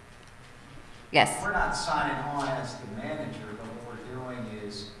 Yes. We're not signing on as the manager, but what we're doing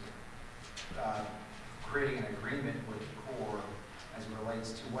is creating an agreement with the Corps as it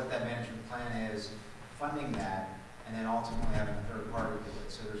relates to what that management plan is, funding that, and then ultimately having a third party do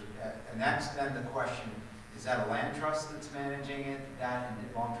it. So there's, and that's then the question, is that a land trust that's managing it, that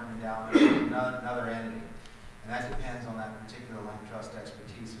long-term endowment, another entity? And that depends on that particular land trust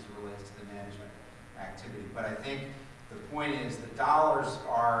expertise as it relates to the management activity. But I think the point is the dollars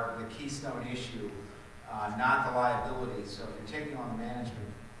are the keystone issue, not the liabilities. So if you're taking on the management,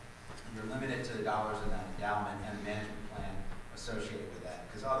 you're limited to the dollars in that endowment and the management plan associated with that.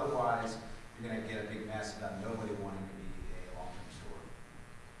 Because otherwise, you're going to get a big mess about nobody wanting to be a long-term store.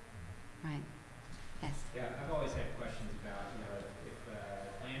 Right. Yes. Yeah, I've always had questions about, if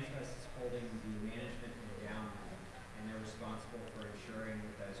land trust is holding the management endowment and they're responsible for ensuring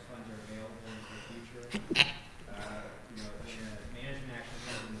that those funds are available in the future, when a management action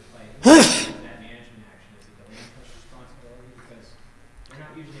comes into play, that management action, is it the land trust responsibility? Because they're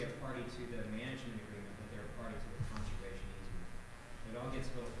not usually a party to the management agreement, but they're a party to the conservation easement. It all gets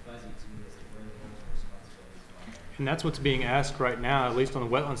a little fuzzy to me as to where the roles and responsibilities lie. And that's what's being asked right now, at least on the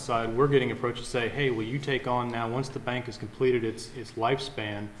wetland side. We're getting approached to say, hey, will you take on now, once the bank has completed its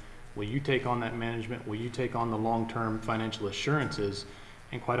lifespan, will you take on that management? Will you take on the long-term financial assurances?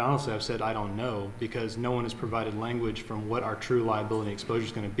 And quite honestly, I've said I don't know, because no one has provided language from what our true liability exposure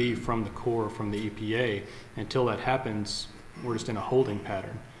is going to be from the Corps, from the EPA. Until that happens, we're just in a holding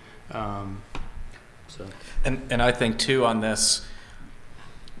pattern. And I think too on this,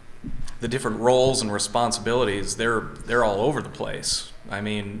 the different roles and responsibilities, they're all over the place. I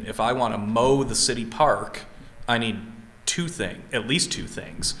mean, if I want to mow the city park, I need at least two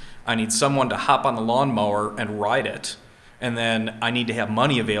things. I need someone to hop on the lawnmower and ride it, and then I need to have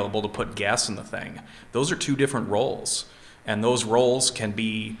money available to put gas in the thing. Those are two different roles, and those roles can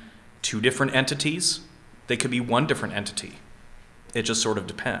be two different entities. They could be one different entity. It just sort of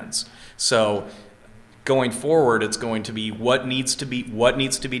depends. So going forward, it's going to be what needs to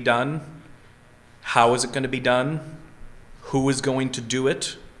be done How is it going to be done? Who is going to do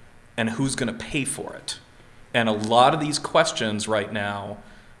it? And who's going to pay for it? And a lot of these questions right now,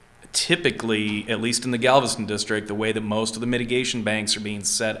 typically, at least in the Galveston district, the way that most of the mitigation banks are being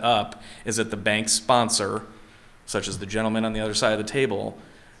set up is that the bank sponsor, such as the gentleman on the other side of the table,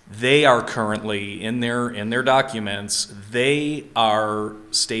 they are currently in their documents, they are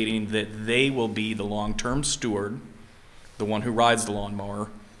stating that they will be the long-term steward, the one who rides the lawnmower,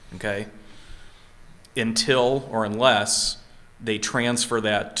 okay, until or unless they transfer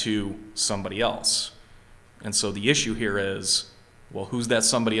that to somebody else. And so the issue here is, well, who's that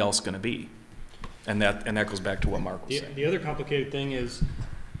somebody else going to be? And that goes back to what Mark was saying. The other complicated thing is,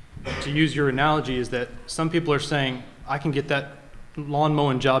 to use your analogy, is that some people are saying, I can get that lawn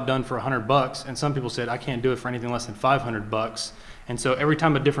mowing job done for $100, and some people said, I can't do it for anything less than $500. And so every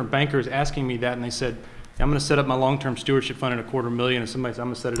time a different banker is asking me that, and they said, I'm going to set up my long-term stewardship fund at $250,000, and somebody says, I'm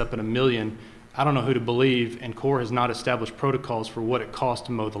going to set it up at $1 million, I don't know who to believe, and Corps has not established protocols for what it costs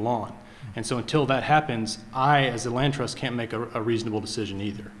to mow the lawn. And so until that happens, I, as a land trust, can't make a reasonable decision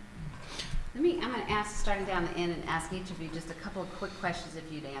either. I'm going to ask, starting down the end, and ask each of you just a couple of quick questions if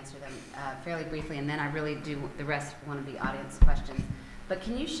you'd answer them fairly briefly, and then I really do, the rest want to be audience questions. But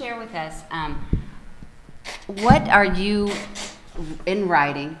can you share with us, what are you in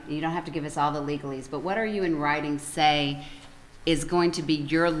writing, you don't have to give us all the legalese, but what are you in writing say is going to be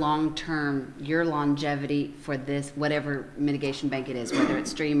your long-term, your longevity for this, whatever mitigation bank it is, whether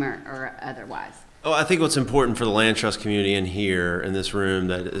it's stream or otherwise? Oh, I think what's important for the land trust community in here, in this room,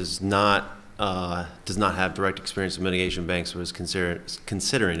 that is not, does not have direct experience with mitigation banks, or is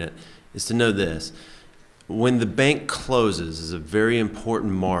considering it, is to know this. When the bank closes is a very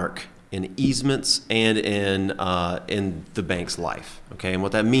important mark in easements and in the bank's life, okay? And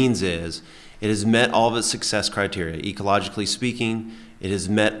what that means is, it has met all of its success criteria. Ecologically speaking, it has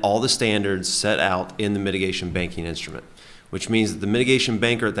met all the standards set out in the mitigation banking instrument, which means that the mitigation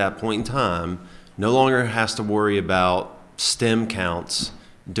banker at that point in time no longer has to worry about stem counts,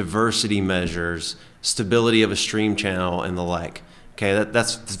 diversity measures, stability of a stream channel, and the like. Okay,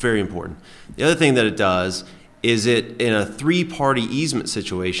 that's very important. The other thing that it does is it, in a three-party easement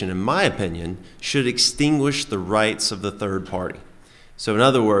situation, in my opinion, should extinguish the rights of the third party. So in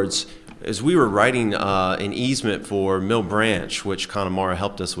other words, as we were writing an easement for Mill Branch, which Connemara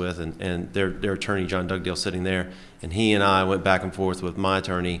helped us with, and their attorney, John Dugdale, sitting there, and he and I went back and forth with my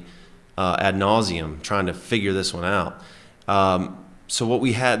attorney ad nauseum trying to figure this one out. So what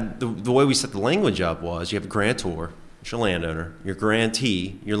we had, the way we set the language up was, you have a grantor, which is your landowner, your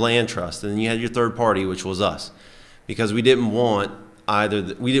grantee, your land trust, and then you had your third party, which was us. Because we didn't want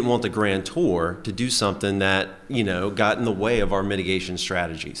we didn't want the grantor to do something that, you know, got in the way of our mitigation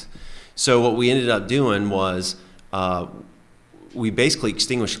strategies. So what we ended up doing was we basically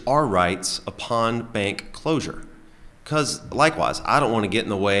extinguished our rights upon bank closure. Because likewise, I don't want to get in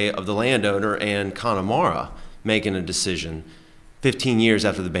the way of the landowner and Connemara making a decision 15 years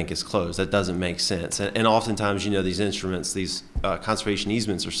after the bank is closed. That doesn't make sense. And oftentimes, you know, these instruments, these conservation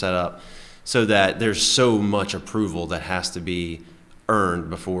easements are set up so that there's so much approval that has to be earned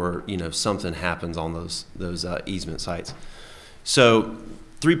before, you know, something happens on those easement sites. So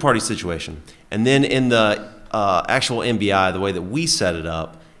three-party situation. And then in the actual MBI, the way that we set it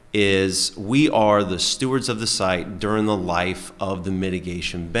up is we are the stewards of the site during the life of the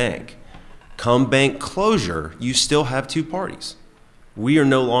mitigation bank. Come bank closure, you still have two parties. We are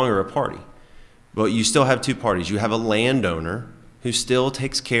no longer a party, but you still have two parties. You have a landowner who still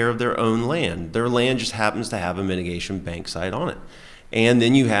takes care of their own land. Their land just happens to have a mitigation bank site on it. And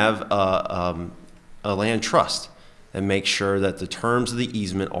then you have a land trust that makes sure that the terms of the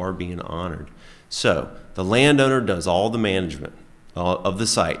easement are being honored. So the landowner does all the management of the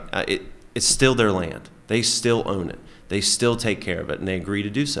site. It's still their land. They still own it. They still take care of it, and they agree to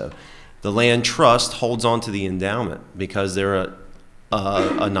do so. The land trust holds on to the endowment because they're a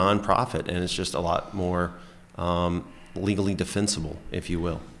nonprofit, and it's just a lot more legally defensible, if you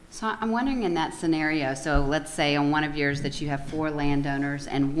will. So I'm wondering, in that scenario, so let's say on one of yours that you have 4 landowners,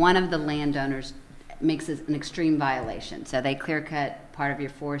 and one of the landowners makes an extreme violation. So they clear cut part of your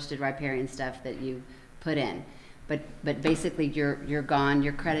forested riparian stuff that you put in. But basically you're gone,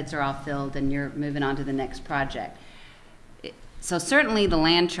 your credits are all filled, and you're moving on to the next project. So certainly the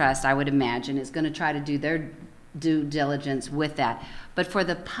land trust, I would imagine, is going to try to do their due diligence with that. But for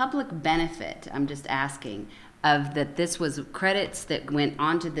the public benefit, I'm just asking, of that this was credits that went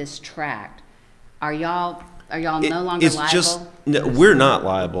onto this tract, are y'all no longer liable? No, we're not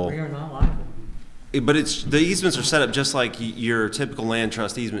liable. We are not liable. But the easements are set up just like your typical land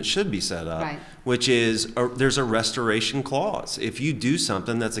trust easement should be set up, Right. which is there's a restoration clause. If you do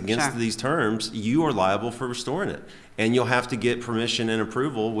something that's against Sure. these terms, you are liable for restoring it. And you'll have to get permission and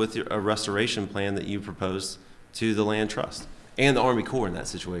approval with a restoration plan that you propose to the land trust and the Army Corps in that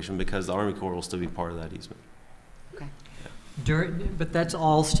situation, because the Army Corps will still be part of that easement. Okay. But that's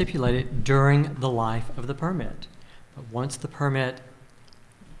all stipulated during the life of the permit. But once the permit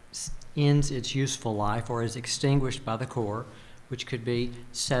ends its useful life or is extinguished by the Corps, which could be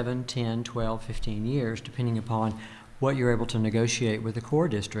 7, 10, 12, 15 years, depending upon what you're able to negotiate with the Corps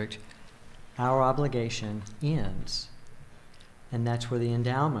district, our obligation ends. And that's where the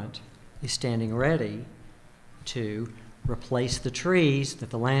endowment is standing ready to replace the trees that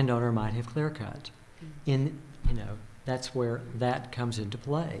the landowner might have clear cut. That's where that comes into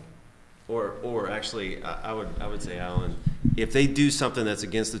play. Or actually, I would say, Alan, if they do something that's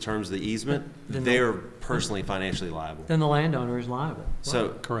against the terms of the easement, Then they are personally financially liable. Then the landowner is liable.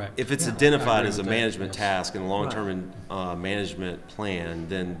 So Correct. if it's Yeah. identified I as a agree with that, management yes. task and a long-term management plan,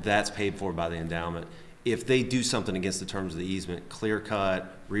 then that's paid for by the endowment. If they do something against the terms of the easement, clear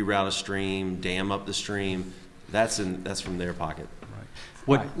cut, reroute a stream, dam up the stream, that's from their pocket.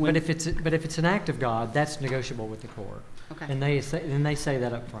 Right. But if it's an act of God, that's negotiable with the Corps. Okay. And they say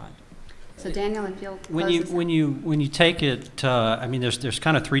that up front. So Daniel, if you'll When close you this out. when you take it, I mean, there's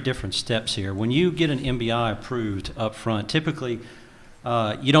kind of 3 different steps here. When you get an MBI approved up front, typically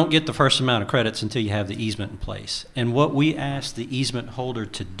you don't get the first amount of credits until you have the easement in place. And what we ask the easement holder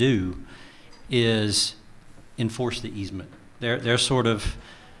to do is enforce the easement. They're sort of,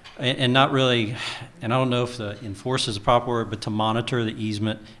 and not really, and I don't know if the enforce is the proper word, but to monitor the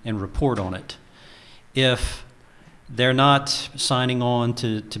easement and report on it. If they're not signing on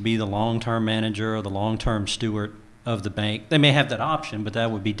to be the long-term manager or the long-term steward of the bank, they may have that option, but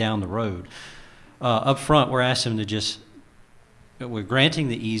that would be down the road. Up front, we're asking them to we're granting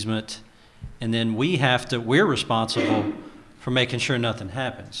the easement, and then we're responsible for making sure nothing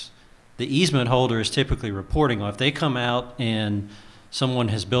happens. The easement holder is typically reporting on if they come out and someone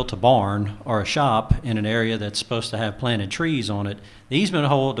has built a barn or a shop in an area that's supposed to have planted trees on it. The easement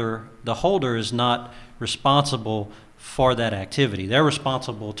holder, the holder is not responsible for that activity. They're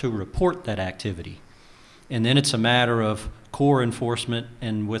responsible to report that activity. And then it's a matter of Corps enforcement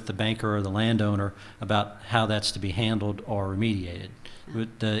and with the banker or the landowner about how that's to be handled or remediated.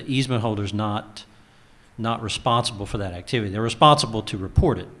 But the easement holder's not responsible for that activity. They're responsible to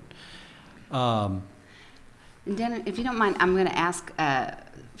report it. And Dan, if you don't mind, I'm going to ask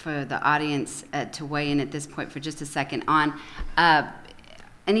for the audience to weigh in at this point for just a second on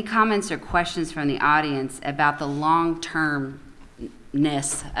any comments or questions from the audience about the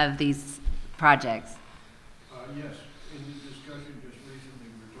long-termness of these projects. Yes, in the discussion just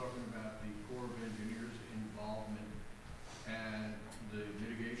recently, we were talking about the Corps of Engineers' involvement and the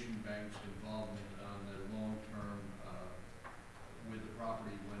mitigation bank's involvement on the long-term with the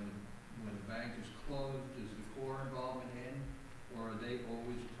property. When the bank is closed, is the Corps involvement in, or are they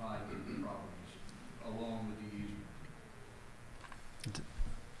always tied to the properties along with the easement?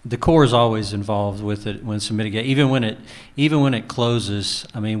 The Corps is always involved with it when it's mitigate. Even when it closes,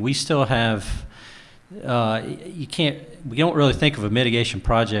 I mean, we still have. We don't really think of a mitigation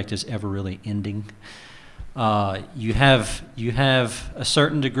project as ever really ending. You have a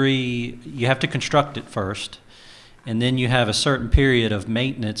certain degree. You have to construct it first, and then you have a certain period of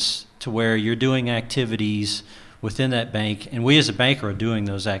maintenance to where you're doing activities within that bank, and we as a banker are doing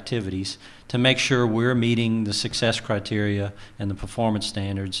those activities to make sure we're meeting the success criteria and the performance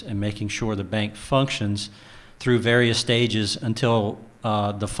standards and making sure the bank functions through various stages until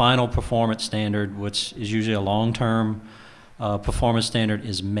the final performance standard, which is usually a long-term performance standard,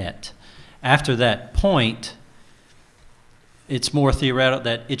 is met. After that point, it's more theoretical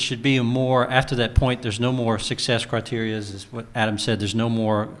that it should be after that point, there's no more success criteria, is what Adam said, there's no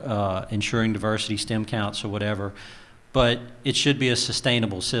more ensuring diversity, STEM counts or whatever, but it should be a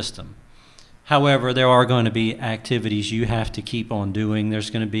sustainable system. However, there are going to be activities you have to keep on doing. There's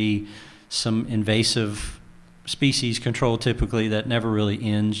going to be some invasive species control typically that never really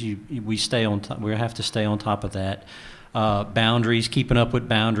ends. We have to stay on top of that. Boundaries, keeping up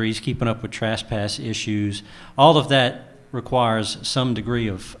with trespass issues, all of that requires some degree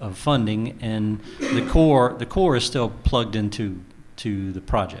of funding, and the Corps is still plugged into the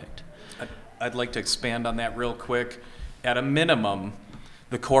project. I'd like to expand on that real quick. At a minimum,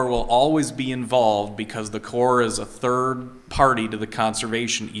 the Corps will always be involved because the Corps is a third party to the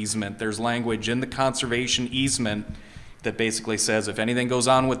conservation easement. There's language in the conservation easement that basically says if anything goes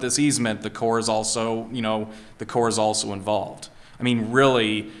on with this easement, the Corps is also involved. I mean,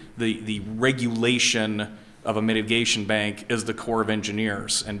 really, the regulation of a mitigation bank is the Corps of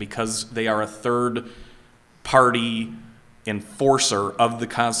Engineers. And because they are a third-party enforcer of the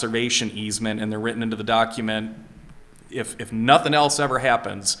conservation easement and they're written into the document, if nothing else ever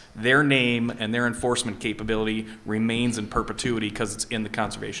happens, their name and their enforcement capability remains in perpetuity because it's in the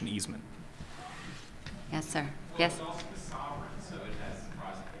conservation easement. Yes, sir. Yes. It's also the sovereign, so it has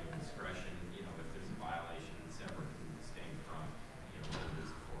prosecuting discretion, you know, if there's a violation separate and distinct from, you know, whether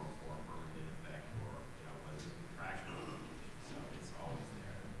there's a 404 permanent effect or, you know, whether it's a contractual obligation. So it's always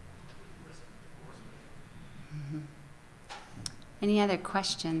there, risk of enforcement. Any other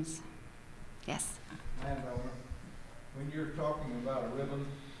questions? Yes. Landowner, when you're talking about a ribbon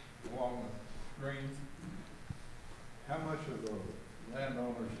along the stream, how much of the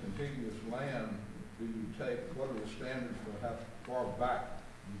landowner's contiguous land do you take? What are the standards for how far back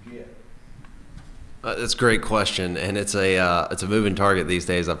you get? That's a great question, and it's a moving target these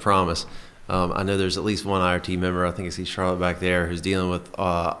days, I promise. I know there's at least one IRT member, I think I see Charlotte back there, who's dealing with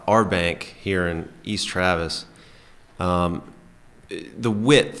our bank here in East Travis. The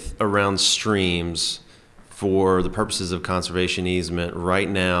width around streams for the purposes of conservation easement right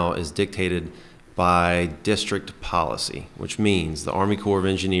now is dictated by district policy, which means the Army Corps of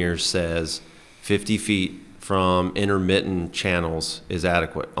Engineers says 50 feet from intermittent channels is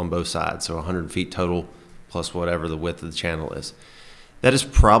adequate on both sides, so 100 feet total plus whatever the width of the channel is. That is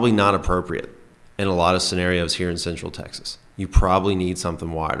probably not appropriate in a lot of scenarios here in Central Texas. You probably need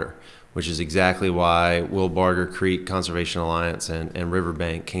something wider, which is exactly why Will Barger Creek Conservation Alliance and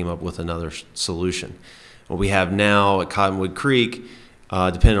Riverbank came up with another solution. What we have now at Cottonwood Creek,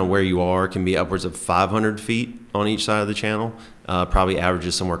 depending on where you are, can be upwards of 500 feet on each side of the channel. Probably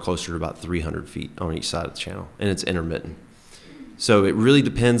averages somewhere closer to about 300 feet on each side of the channel, and it's intermittent. So it really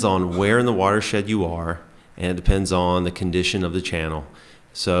depends on where in the watershed you are, and it depends on the condition of the channel.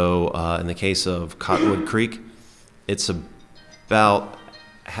 So in the case of Cottonwood Creek, it's about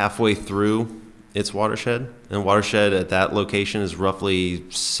halfway through its watershed, and watershed at that location is roughly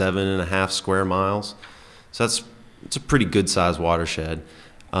 7.5 square miles. So it's a pretty good sized watershed.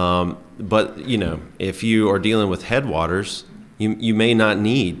 But you know, if you are dealing with headwaters, you may not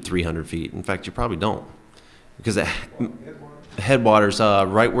need 300 feet. In fact, you probably don't, because the headwaters,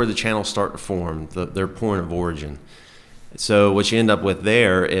 right where the channels start to form, their point of origin. So what you end up with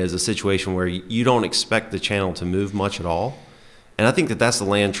there is a situation where you don't expect the channel to move much at all. And I think that that's the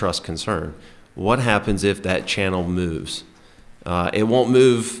land trust concern. What happens if that channel moves? It won't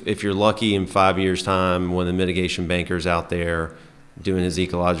move if you're lucky in 5 years' time when the mitigation banker's out there doing his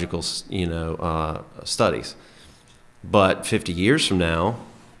ecological, studies. But 50 years from now,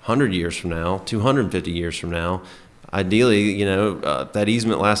 100 years from now, 250 years from now, ideally, that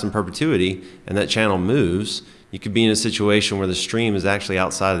easement lasts in perpetuity and that channel moves, you could be in a situation where the stream is actually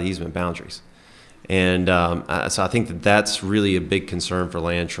outside of the easement boundaries. And so I think that that's really a big concern for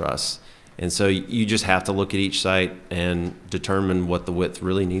land trusts. And so you just have to look at each site and determine what the width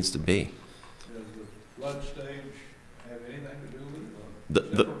really needs to be. Does the flood stage have anything to do with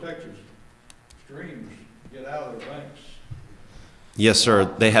it? Central Texas streams get out of their banks. Yes, sir.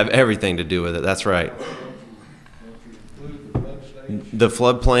 They have everything to do with it. That's right. Don't you include the flood stage? The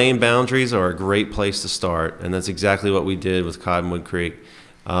floodplain boundaries are a great place to start, and that's exactly what we did with Cottonwood Creek.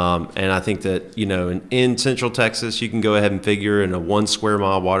 And I think that, in Central Texas, you can go ahead and figure in a 1 square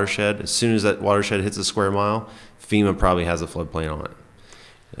mile watershed. As soon as that watershed hits a square mile, FEMA probably has a floodplain on it.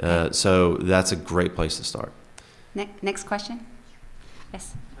 So that's a great place to start. Next question?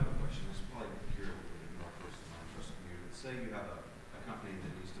 Yes. I have a question. It's probably here in the Northwest Land Trust community. Say you have a company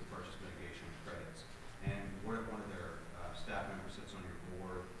that needs to purchase mitigation credits, and one of their staff members sits on your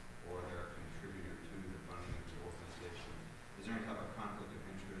board, or they're a contributor to the funding of the organization. Is there any type of conflict of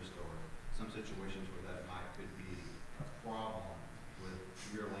interest or some situations where that could be a problem with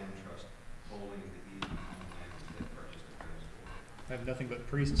your land trust holding the easement on the land that they purchased the credits for? I have nothing but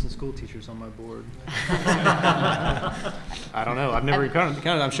priests and school teachers on my board. I don't know. I've never encountered.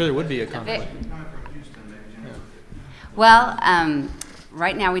 I'm sure there would be a conflict. Coming from Houston, maybe Jennifer could. Well,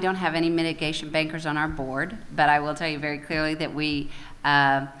 right now we don't have any mitigation bankers on our board, but I will tell you very clearly that we've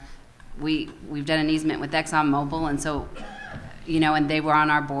done an easement with ExxonMobil, and so, and they were on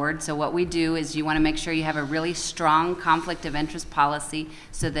our board. So what we do is you want to make sure you have a really strong conflict of interest policy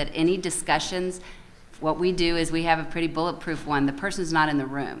so that any discussions, what we do is we have a pretty bulletproof one. The person's not in the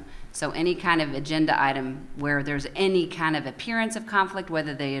room. So any kind of agenda item where there's any kind of appearance of conflict,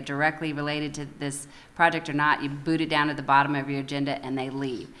 whether they are directly related to this project or not, you boot it down to the bottom of your agenda and they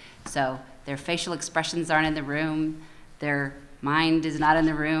leave. So their facial expressions aren't in the room. Their mind is not in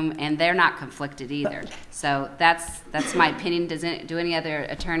the room, and they're not conflicted either. So that's my opinion. Do any other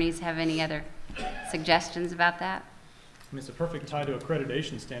attorneys have any other suggestions about that? I mean, it's a perfect tie to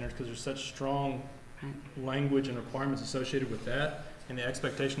accreditation standards because there's such strong language and requirements associated with that, and the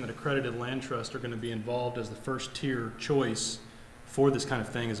expectation that accredited land trusts are going to be involved as the first tier choice for this kind of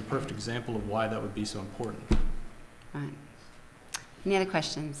thing is a perfect example of why that would be so important. Right. Any other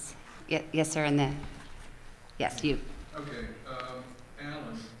questions? Yes, sir, and then, yes, you. Okay,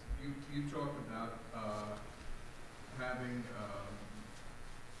 Alan, you talked about having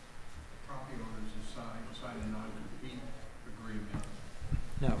property owners sign a non-compete agreement.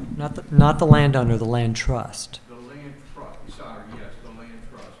 No, not the landowner, the land trust. The land trust, sorry, yes, the land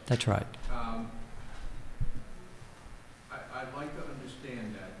trust. That's right. I'd like to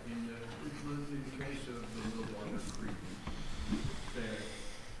understand that. In the case of the Little Water Creek, that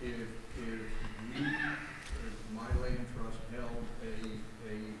if my land trust held a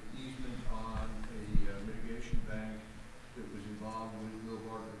easement on a mitigation bank that was involved with Little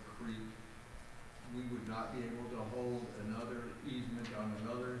Water Creek, we would not be able to hold another easement on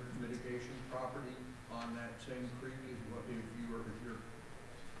another mitigation property on that same creek as what if your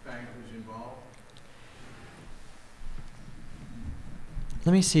bank was involved?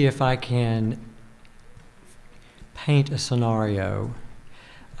 Let me see if I can paint a scenario.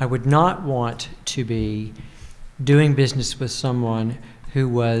 I would not want to be doing business with someone who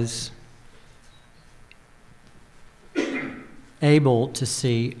was able to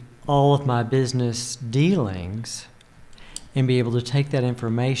see all of my business dealings and be able to take that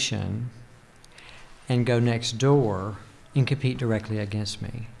information and go next door and compete directly against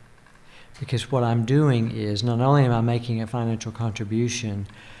me. Because what I'm doing is not only am I making a financial contribution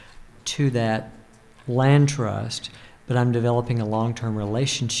to that land trust, but I'm developing a long-term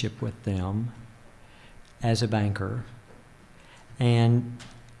relationship with them as a banker, and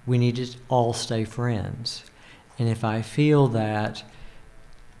we need to all stay friends. And if I feel that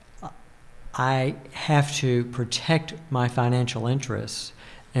I have to protect my financial interests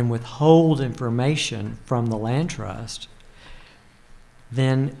and withhold information from the land trust,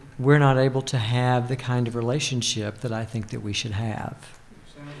 then we're not able to have the kind of relationship that I think that we should have.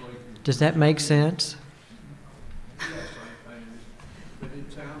 Does that make sense? Yes, I understand. But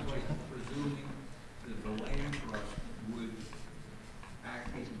it sounds like presuming that the land trust would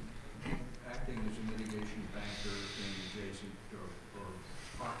acting as a mitigation banker in adjacent or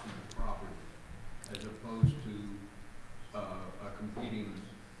proximate property, as opposed to a competitor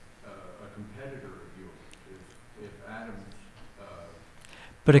of yours. If Adams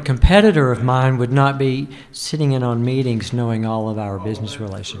But a competitor of mine would not be sitting in on meetings knowing all of our business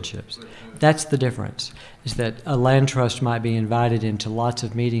relationships. That's the difference, is that a land trust might be invited into lots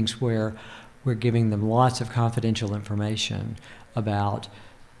of meetings where we're giving them lots of confidential information about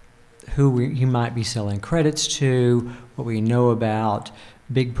who you might be selling credits to, what we know about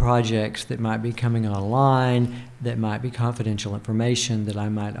big projects that might be coming online, that might be confidential information that I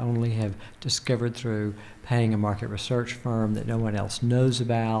might only have discovered through paying a market research firm that no one else knows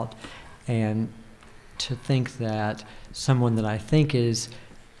about. And to think that someone that I think is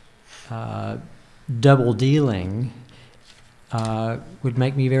double dealing would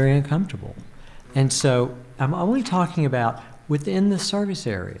make me very uncomfortable. And so I'm only talking about within the service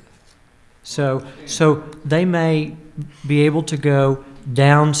area. So they may be able to go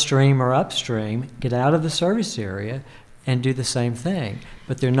downstream or upstream, get out of the service area, and do the same thing.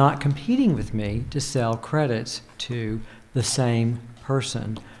 But they're not competing with me to sell credits to the same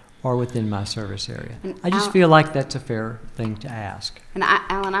person or within my service area. And I just feel like that's a fair thing to ask. And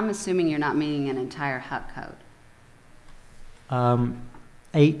Alan, I'm assuming you're not meaning an entire HUC code.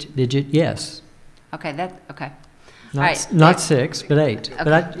 8-digit, yes. Okay, okay. Not, right. not 6, but 8. Okay.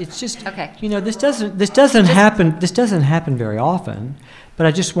 But it's just, okay. you know, this doesn't happen very often. But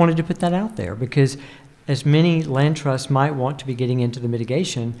I just wanted to put that out there because, as many land trusts might want to be getting into the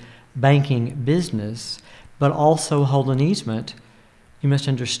mitigation banking business, but also hold an easement, you must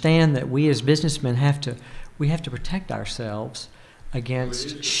understand that we as businessmen have to protect ourselves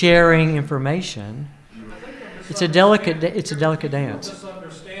against sharing information. It's a delicate dance.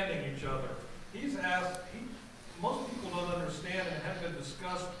 Misunderstanding each other. He's asked. Most people don't understand and have been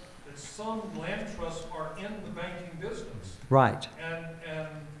discussed that some land trusts are in the banking business. Right. And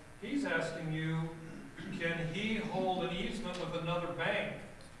he's asking you, can he hold an easement with another bank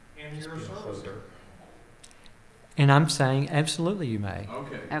in your service area? And I'm saying absolutely you may.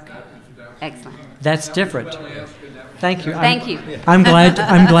 Okay. Excellent. That's different. Thank you. Thank you. I'm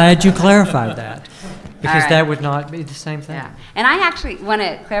glad you clarified that. Because right. that would not be the same thing. Yeah, and I actually want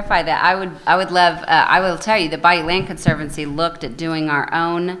to clarify that. I would love. I will tell you, the Bayou Land Conservancy looked at doing our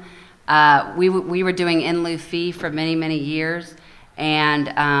own. We were doing in lieu fee for many years,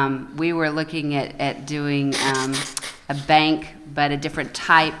 and we were looking at doing a bank, but a different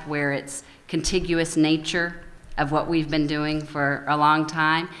type where it's contiguous nature of what we've been doing for a long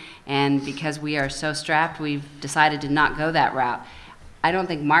time. And because we are so strapped, we've decided to not go that route. I don't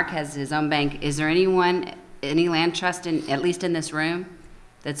think Mark has his own bank. Is there anyone, any land trust, at least in this room,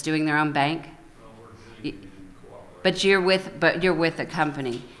 that's doing their own bank? But you're with a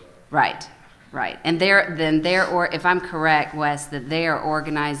company, right? Right. And or if I'm correct, Wes, that they are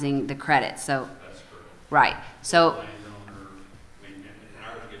organizing the credit. So, that's correct. Right. So.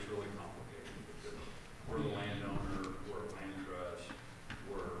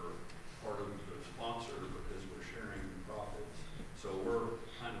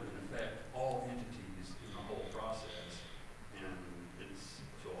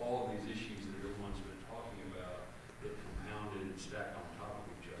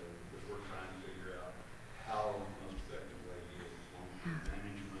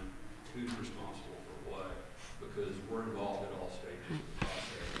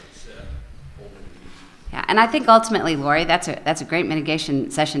 Yeah, and I think ultimately, Lori, that's a great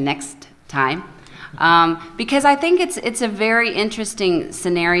mitigation session next time, because I think it's a very interesting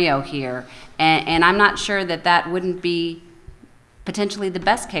scenario here, and I'm not sure that wouldn't be potentially the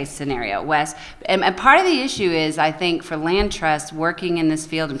best case scenario, Wes. And part of the issue is, I think, for land trusts working in this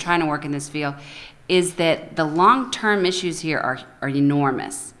field and trying to work in this field, is that the long-term issues here are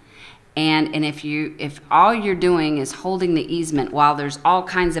enormous. And if all you're doing is holding the easement while there's all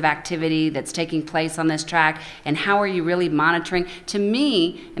kinds of activity that's taking place on this track, and how are you really monitoring? To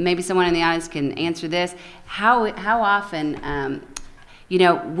me, and maybe someone in the audience can answer this, how often,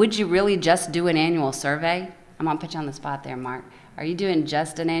 would you really just do an annual survey? I'm gonna put you on the spot there, Mark. Are you doing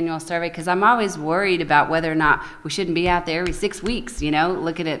just an annual survey? Because I'm always worried about whether or not we shouldn't be out there every 6 weeks,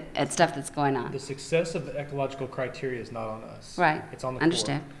 looking at stuff that's going on. The success of the ecological criteria is not on us. Right. It's on the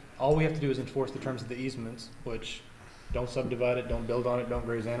Understand. Corps. All we have to do is enforce the terms of the easements, which don't subdivide it, don't build on it, don't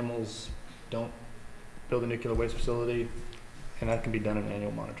graze animals, don't build a nuclear waste facility, and that can be done in an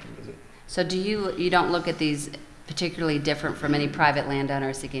annual monitoring visit. So you don't look at these particularly different from any private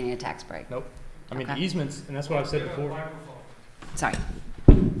landowner seeking a tax break? Nope. I mean, Okay. the easements, and that's what I've said before. Sorry.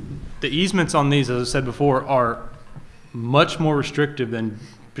 The easements on these, as I said before, are much more restrictive than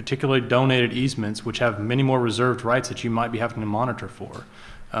particularly donated easements, which have many more reserved rights that you might be having to monitor for.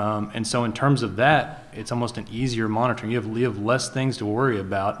 And so in terms of that, it's almost an easier monitoring. You have less things to worry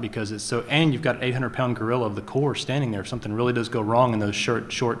about because it's so, and you've got an 800-pound gorilla of the Corps standing there if something really does go wrong in those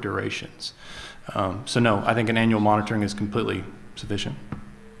short durations. So no, I think an annual monitoring is completely sufficient.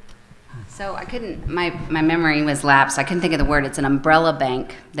 So I couldn't, my memory was lapsed. I couldn't think of the word. It's an umbrella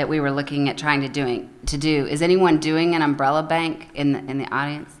bank that we were looking at trying to do. Is anyone doing an umbrella bank in the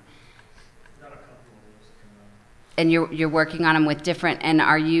audience? And you're working on them with different, and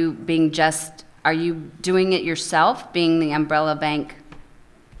are you doing it yourself, being the umbrella bank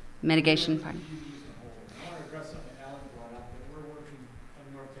mitigation part? I want to address something Alan brought up, that we're working in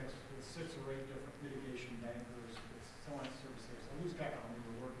North Texas with 6 or 8 different mitigation bankers, with someone services. I lose track of how many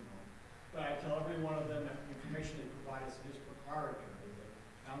we're working on. But I tell every one of them that the information they provide us is proprietary. But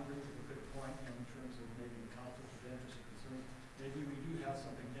Alan brings up a good point, in terms of maybe conflict of interest or concern. Maybe we do have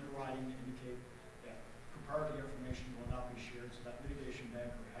something in writing to indicate that proprietary information will not be shared, so that mitigation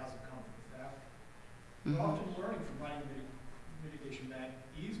banker has a conflict with that. We're often learning from writing mitigation bank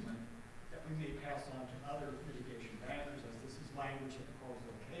easement that we may pass on to other mitigation bankers, as this is language that the Corps is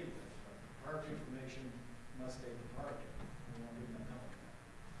okay with. But proprietary information must stay proprietary. We won't give them that.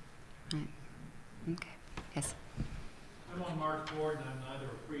 Right. Okay. Yes. I'm on Mark's board, and I'm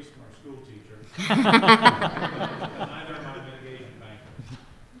neither a priest nor a school teacher. Neither am I a mitigation banker.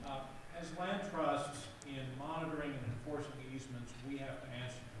 As land trusts, in monitoring and enforcing easements, we have to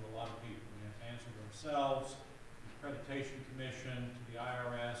answer to a lot of people. We have to answer to ourselves, the Accreditation Commission, to the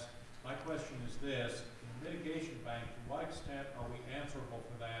IRS. My question is this: in the mitigation bank, to what extent are we answerable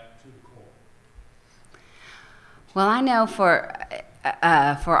for that to the Corps? Well, I know for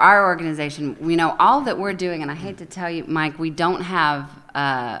our organization, all that we're doing, and I hate to tell you, Mike, we don't have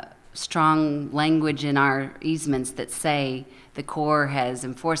strong language in our easements that say the Corps has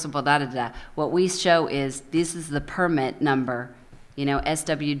enforceable da-da-da. What we show is this is the permit number,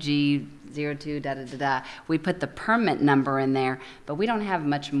 SWG 02 da-da-da-da. We put the permit number in there, but we don't have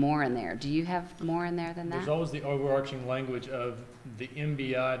much more in there. Do you have more in there than that? There's always the overarching language of the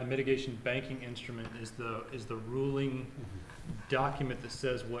MBI, the mitigation banking instrument, is the ruling document that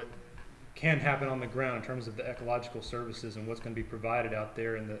says what can happen on the ground in terms of the ecological services and what's going to be provided out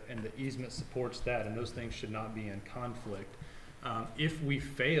there, and the easement supports that, and those things should not be in conflict. If we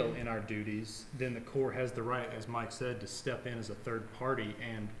fail in our duties, then the Corps has the right, as Mike said, to step in as a third party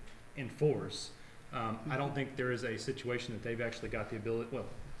and enforce. I don't think there is a situation that they've actually got the ability, well,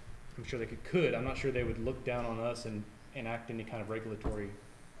 I'm sure they could. I'm not sure they would look down on us and enact any kind of regulatory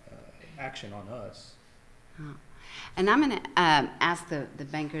action on us. Oh. And I'm going to ask the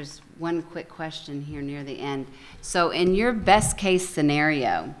bankers one quick question here near the end. So in your best case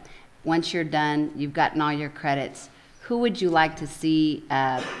scenario, once you're done, you've gotten all your credits, who would you like to see,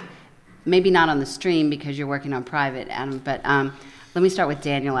 maybe not on the stream because you're working on private, Adam, but let me start with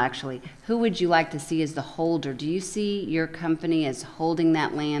Daniel, actually. Who would you like to see as the holder? Do you see your company as holding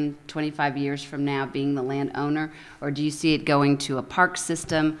that land 25 years from now, being the landowner, or do you see it going to a park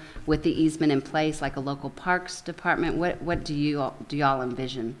system with the easement in place, like a local parks department? What do you all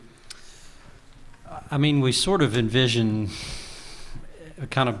envision? I mean, we sort of envision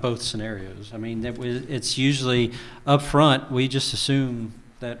kind of both scenarios. I mean, it's usually up front, we just assume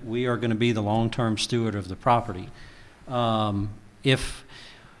that we are going to be the long-term steward of the property.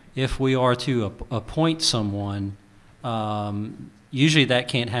 If we are to appoint someone, usually that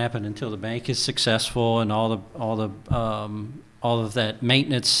can't happen until the bank is successful and all of that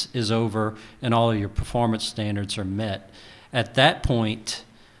maintenance is over and all of your performance standards are met. At that point,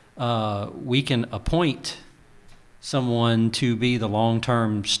 we can appoint someone to be the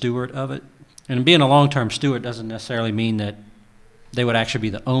long-term steward of it. And being a long-term steward doesn't necessarily mean that they would actually be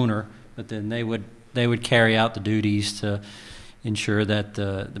the owner, but then they would carry out the duties to ensure that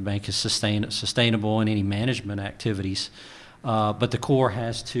the bank is sustainable in any management activities. But the Corps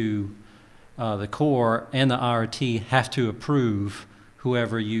has to, the Corps and the IRT have to approve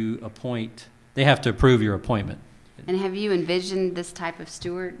whoever you appoint. They have to approve your appointment. And have you envisioned this type of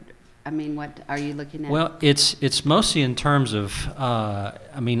steward? I mean, what are you looking at? Well, it's mostly in terms of,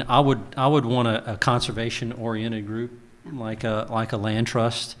 I mean, I would want a conservation-oriented group, like a land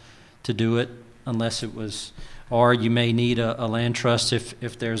trust, to do it, unless it was, or you may need a land trust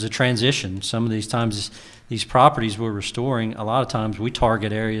if there's a transition. Some of these times, these properties we're restoring, a lot of times we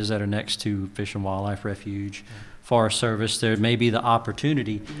target areas that are next to Fish and Wildlife Refuge, Forest Service. There may be the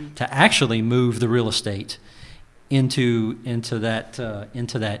opportunity to actually move the real estate into that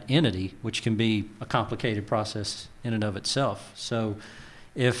entity, which can be a complicated process in and of itself. So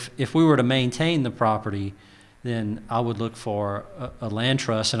if we were to maintain the property, then I would look for a land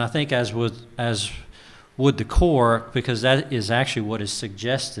trust, and I think as would the Corps, because that is actually what is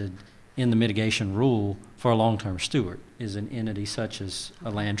suggested in the mitigation rule for a long-term steward, is an entity such as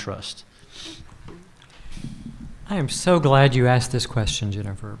a land trust. I am so glad you asked this question,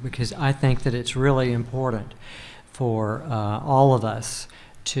 Jennifer, because I think that it's really important for all of us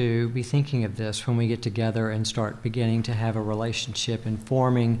to be thinking of this when we get together and start beginning to have a relationship and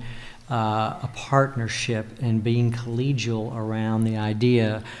forming a partnership and being collegial around the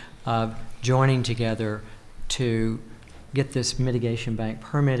idea of joining together to get this mitigation bank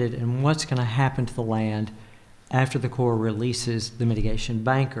permitted and what's going to happen to the land after the Corps releases the mitigation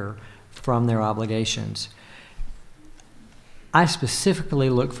banker from their obligations. I specifically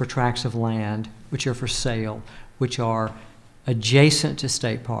look for tracts of land which are for sale, which are adjacent to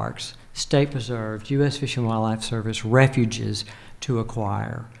state parks, state preserves, U.S. Fish and Wildlife Service, refuges to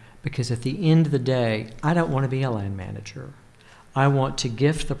acquire. Because at the end of the day, I don't want to be a land manager. I want to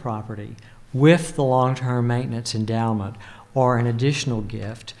gift the property with the long-term maintenance endowment or an additional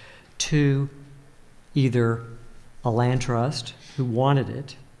gift to either a land trust who wanted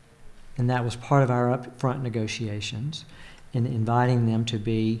it, and that was part of our upfront negotiations, in inviting them to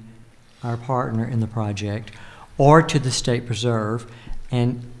be our partner in the project, or to the state preserve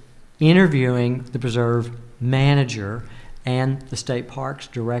and interviewing the preserve manager and the state parks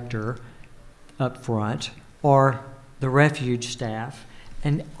director up front, or the refuge staff,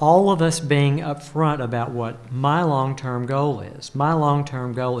 and all of us being upfront about what my long-term goal is. My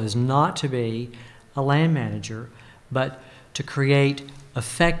long-term goal is not to be a land manager, but to create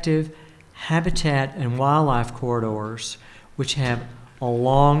effective habitat and wildlife corridors which have a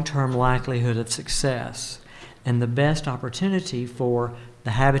long-term likelihood of success. And the best opportunity for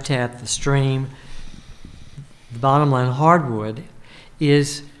the habitat, the stream, the bottomland hardwood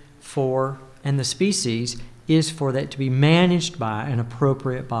is for, and the species, is for that to be managed by an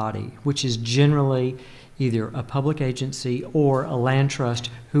appropriate body, which is generally either a public agency or a land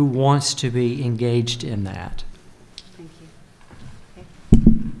trust who wants to be engaged in that. Thank you.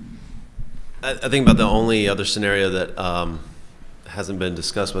 Okay. I think about the only other scenario that hasn't been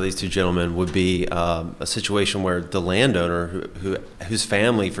discussed by these two gentlemen would be a situation where the landowner whose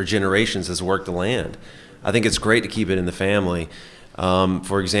family for generations has worked the land. I think it's great to keep it in the family.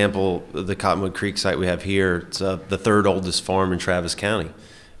 For example, the Cottonwood Creek site we have here, it's the third oldest farm in Travis County.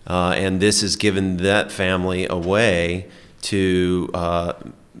 And this has given that family a way to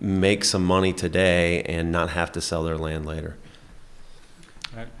make some money today and not have to sell their land later.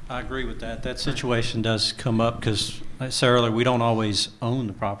 I agree with that. That situation does come up because, like I said earlier, we don't always own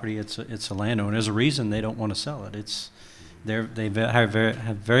the property. It's a landowner. There's a reason they don't want to sell it. They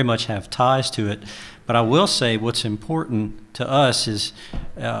very much have ties to it. But I will say what's important to us is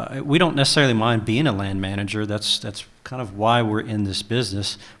we don't necessarily mind being a land manager. That's kind of why we're in this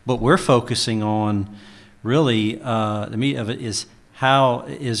business. But we're focusing on really the meat of it is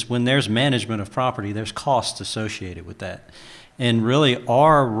when there's management of property, there's costs associated with that. And really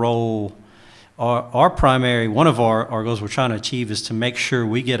our role, our primary, one of our goals we're trying to achieve is to make sure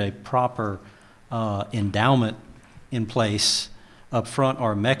we get a proper endowment in place up front,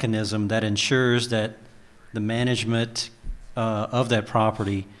 or a mechanism that ensures that the management of that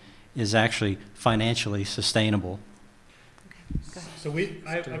property is actually financially sustainable. So I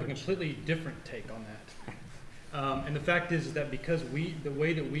have a completely different take on that. And the fact is that because the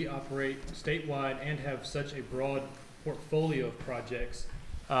way that we operate statewide and have such a broad portfolio of projects,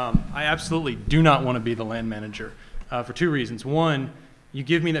 I absolutely do not want to be the land manager for two reasons. One, you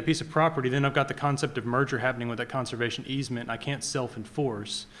give me that piece of property, then I've got the concept of merger happening with that conservation easement. I can't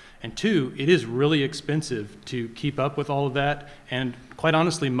self-enforce. And two, it is really expensive to keep up with all of that. And quite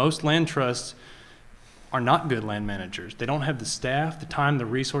honestly, most land trusts are not good land managers. They don't have the staff, the time, the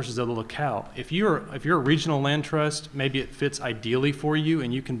resources of the locale. If you're a regional land trust, maybe it fits ideally for you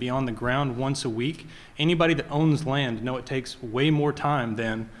and you can be on the ground once a week. Anybody that owns land know it takes way more time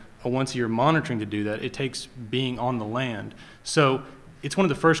than a once-a-year monitoring to do that. It takes being on the land. So it's one of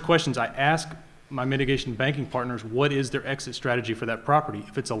the first questions I ask my mitigation banking partners: what is their exit strategy for that property?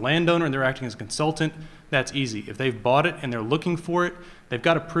 If it's a landowner and they're acting as a consultant, that's easy. If they've bought it and they're looking for it, they've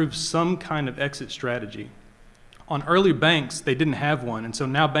got to prove some kind of exit strategy. On early banks, they didn't have one, and so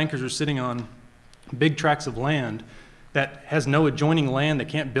now bankers are sitting on big tracts of land that has no adjoining land. They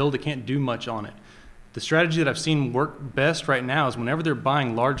can't build, they can't do much on it. The strategy that I've seen work best right now is whenever they're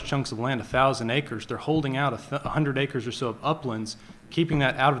buying large chunks of land, 1,000 acres, they're holding out 100 acres or so of uplands, keeping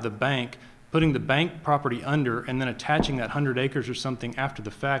that out of the bank, putting the bank property under, and then attaching that 100 acres or something after the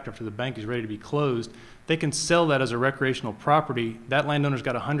fact, after the bank is ready to be closed. They can sell that as a recreational property. That landowner's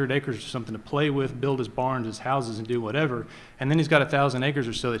got 100 acres or something to play with, build his barns, his houses, and do whatever. And then he's got 1,000 acres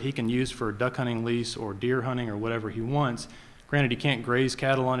or so that he can use for a duck hunting lease or deer hunting or whatever he wants. Granted, he can't graze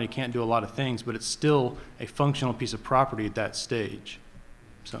cattle on it, he can't do a lot of things, but it's still a functional piece of property at that stage.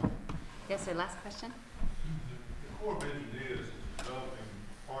 So. Yes, sir. Last question. The Corps of Engineers is developing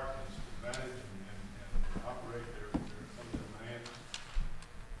partners to manage and operate some of their land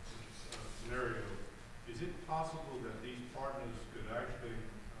scenario. Is it possible that these partners could actually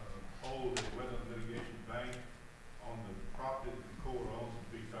hold a wetland mitigation bank on the property that the Corps owns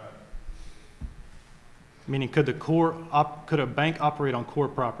and be tied? Meaning, could a bank operate on Corps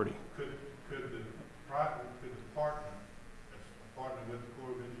property? Could the partner with the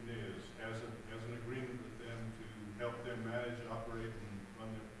Corps of Engineers as an agreement with them to help them manage, operate, and run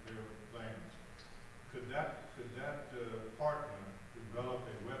their lands? Could that partner develop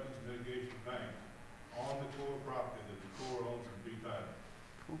a wetlands mitigation bank on the Corps property that the Corps owns and be tied?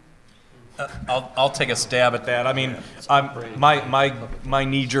 I'll take a stab at that. I mean, my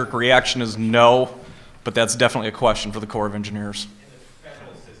knee-jerk reaction is no, but that's definitely a question for the Corps of Engineers. In the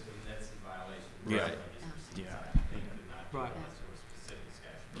federal system, that's in violation. Right. Yeah. Right.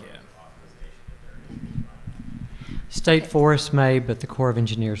 State forests may, but the Corps of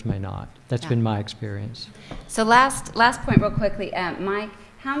Engineers may not. That's been my experience. So last point real quickly. Mike,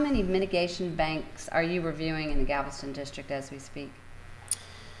 how many mitigation banks are you reviewing in the Galveston district as we speak?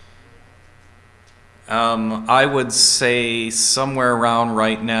 I would say somewhere around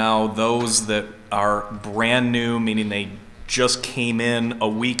right now, those that are brand new, meaning they just came in a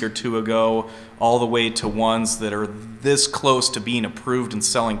week or two ago, all the way to ones that are this close to being approved and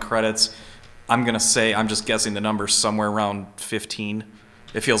selling credits. I'm going to say, I'm just guessing the number somewhere around 15.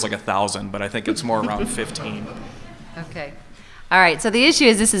 It feels like 1,000, but I think it's more around 15. Okay. All right, so the issue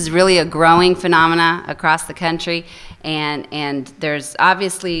is this is really a growing phenomena across the country, and there's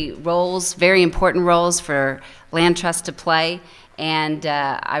obviously roles, very important roles for land trusts to play, and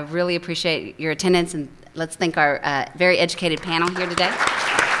I really appreciate your attendance, and let's thank our very educated panel here today.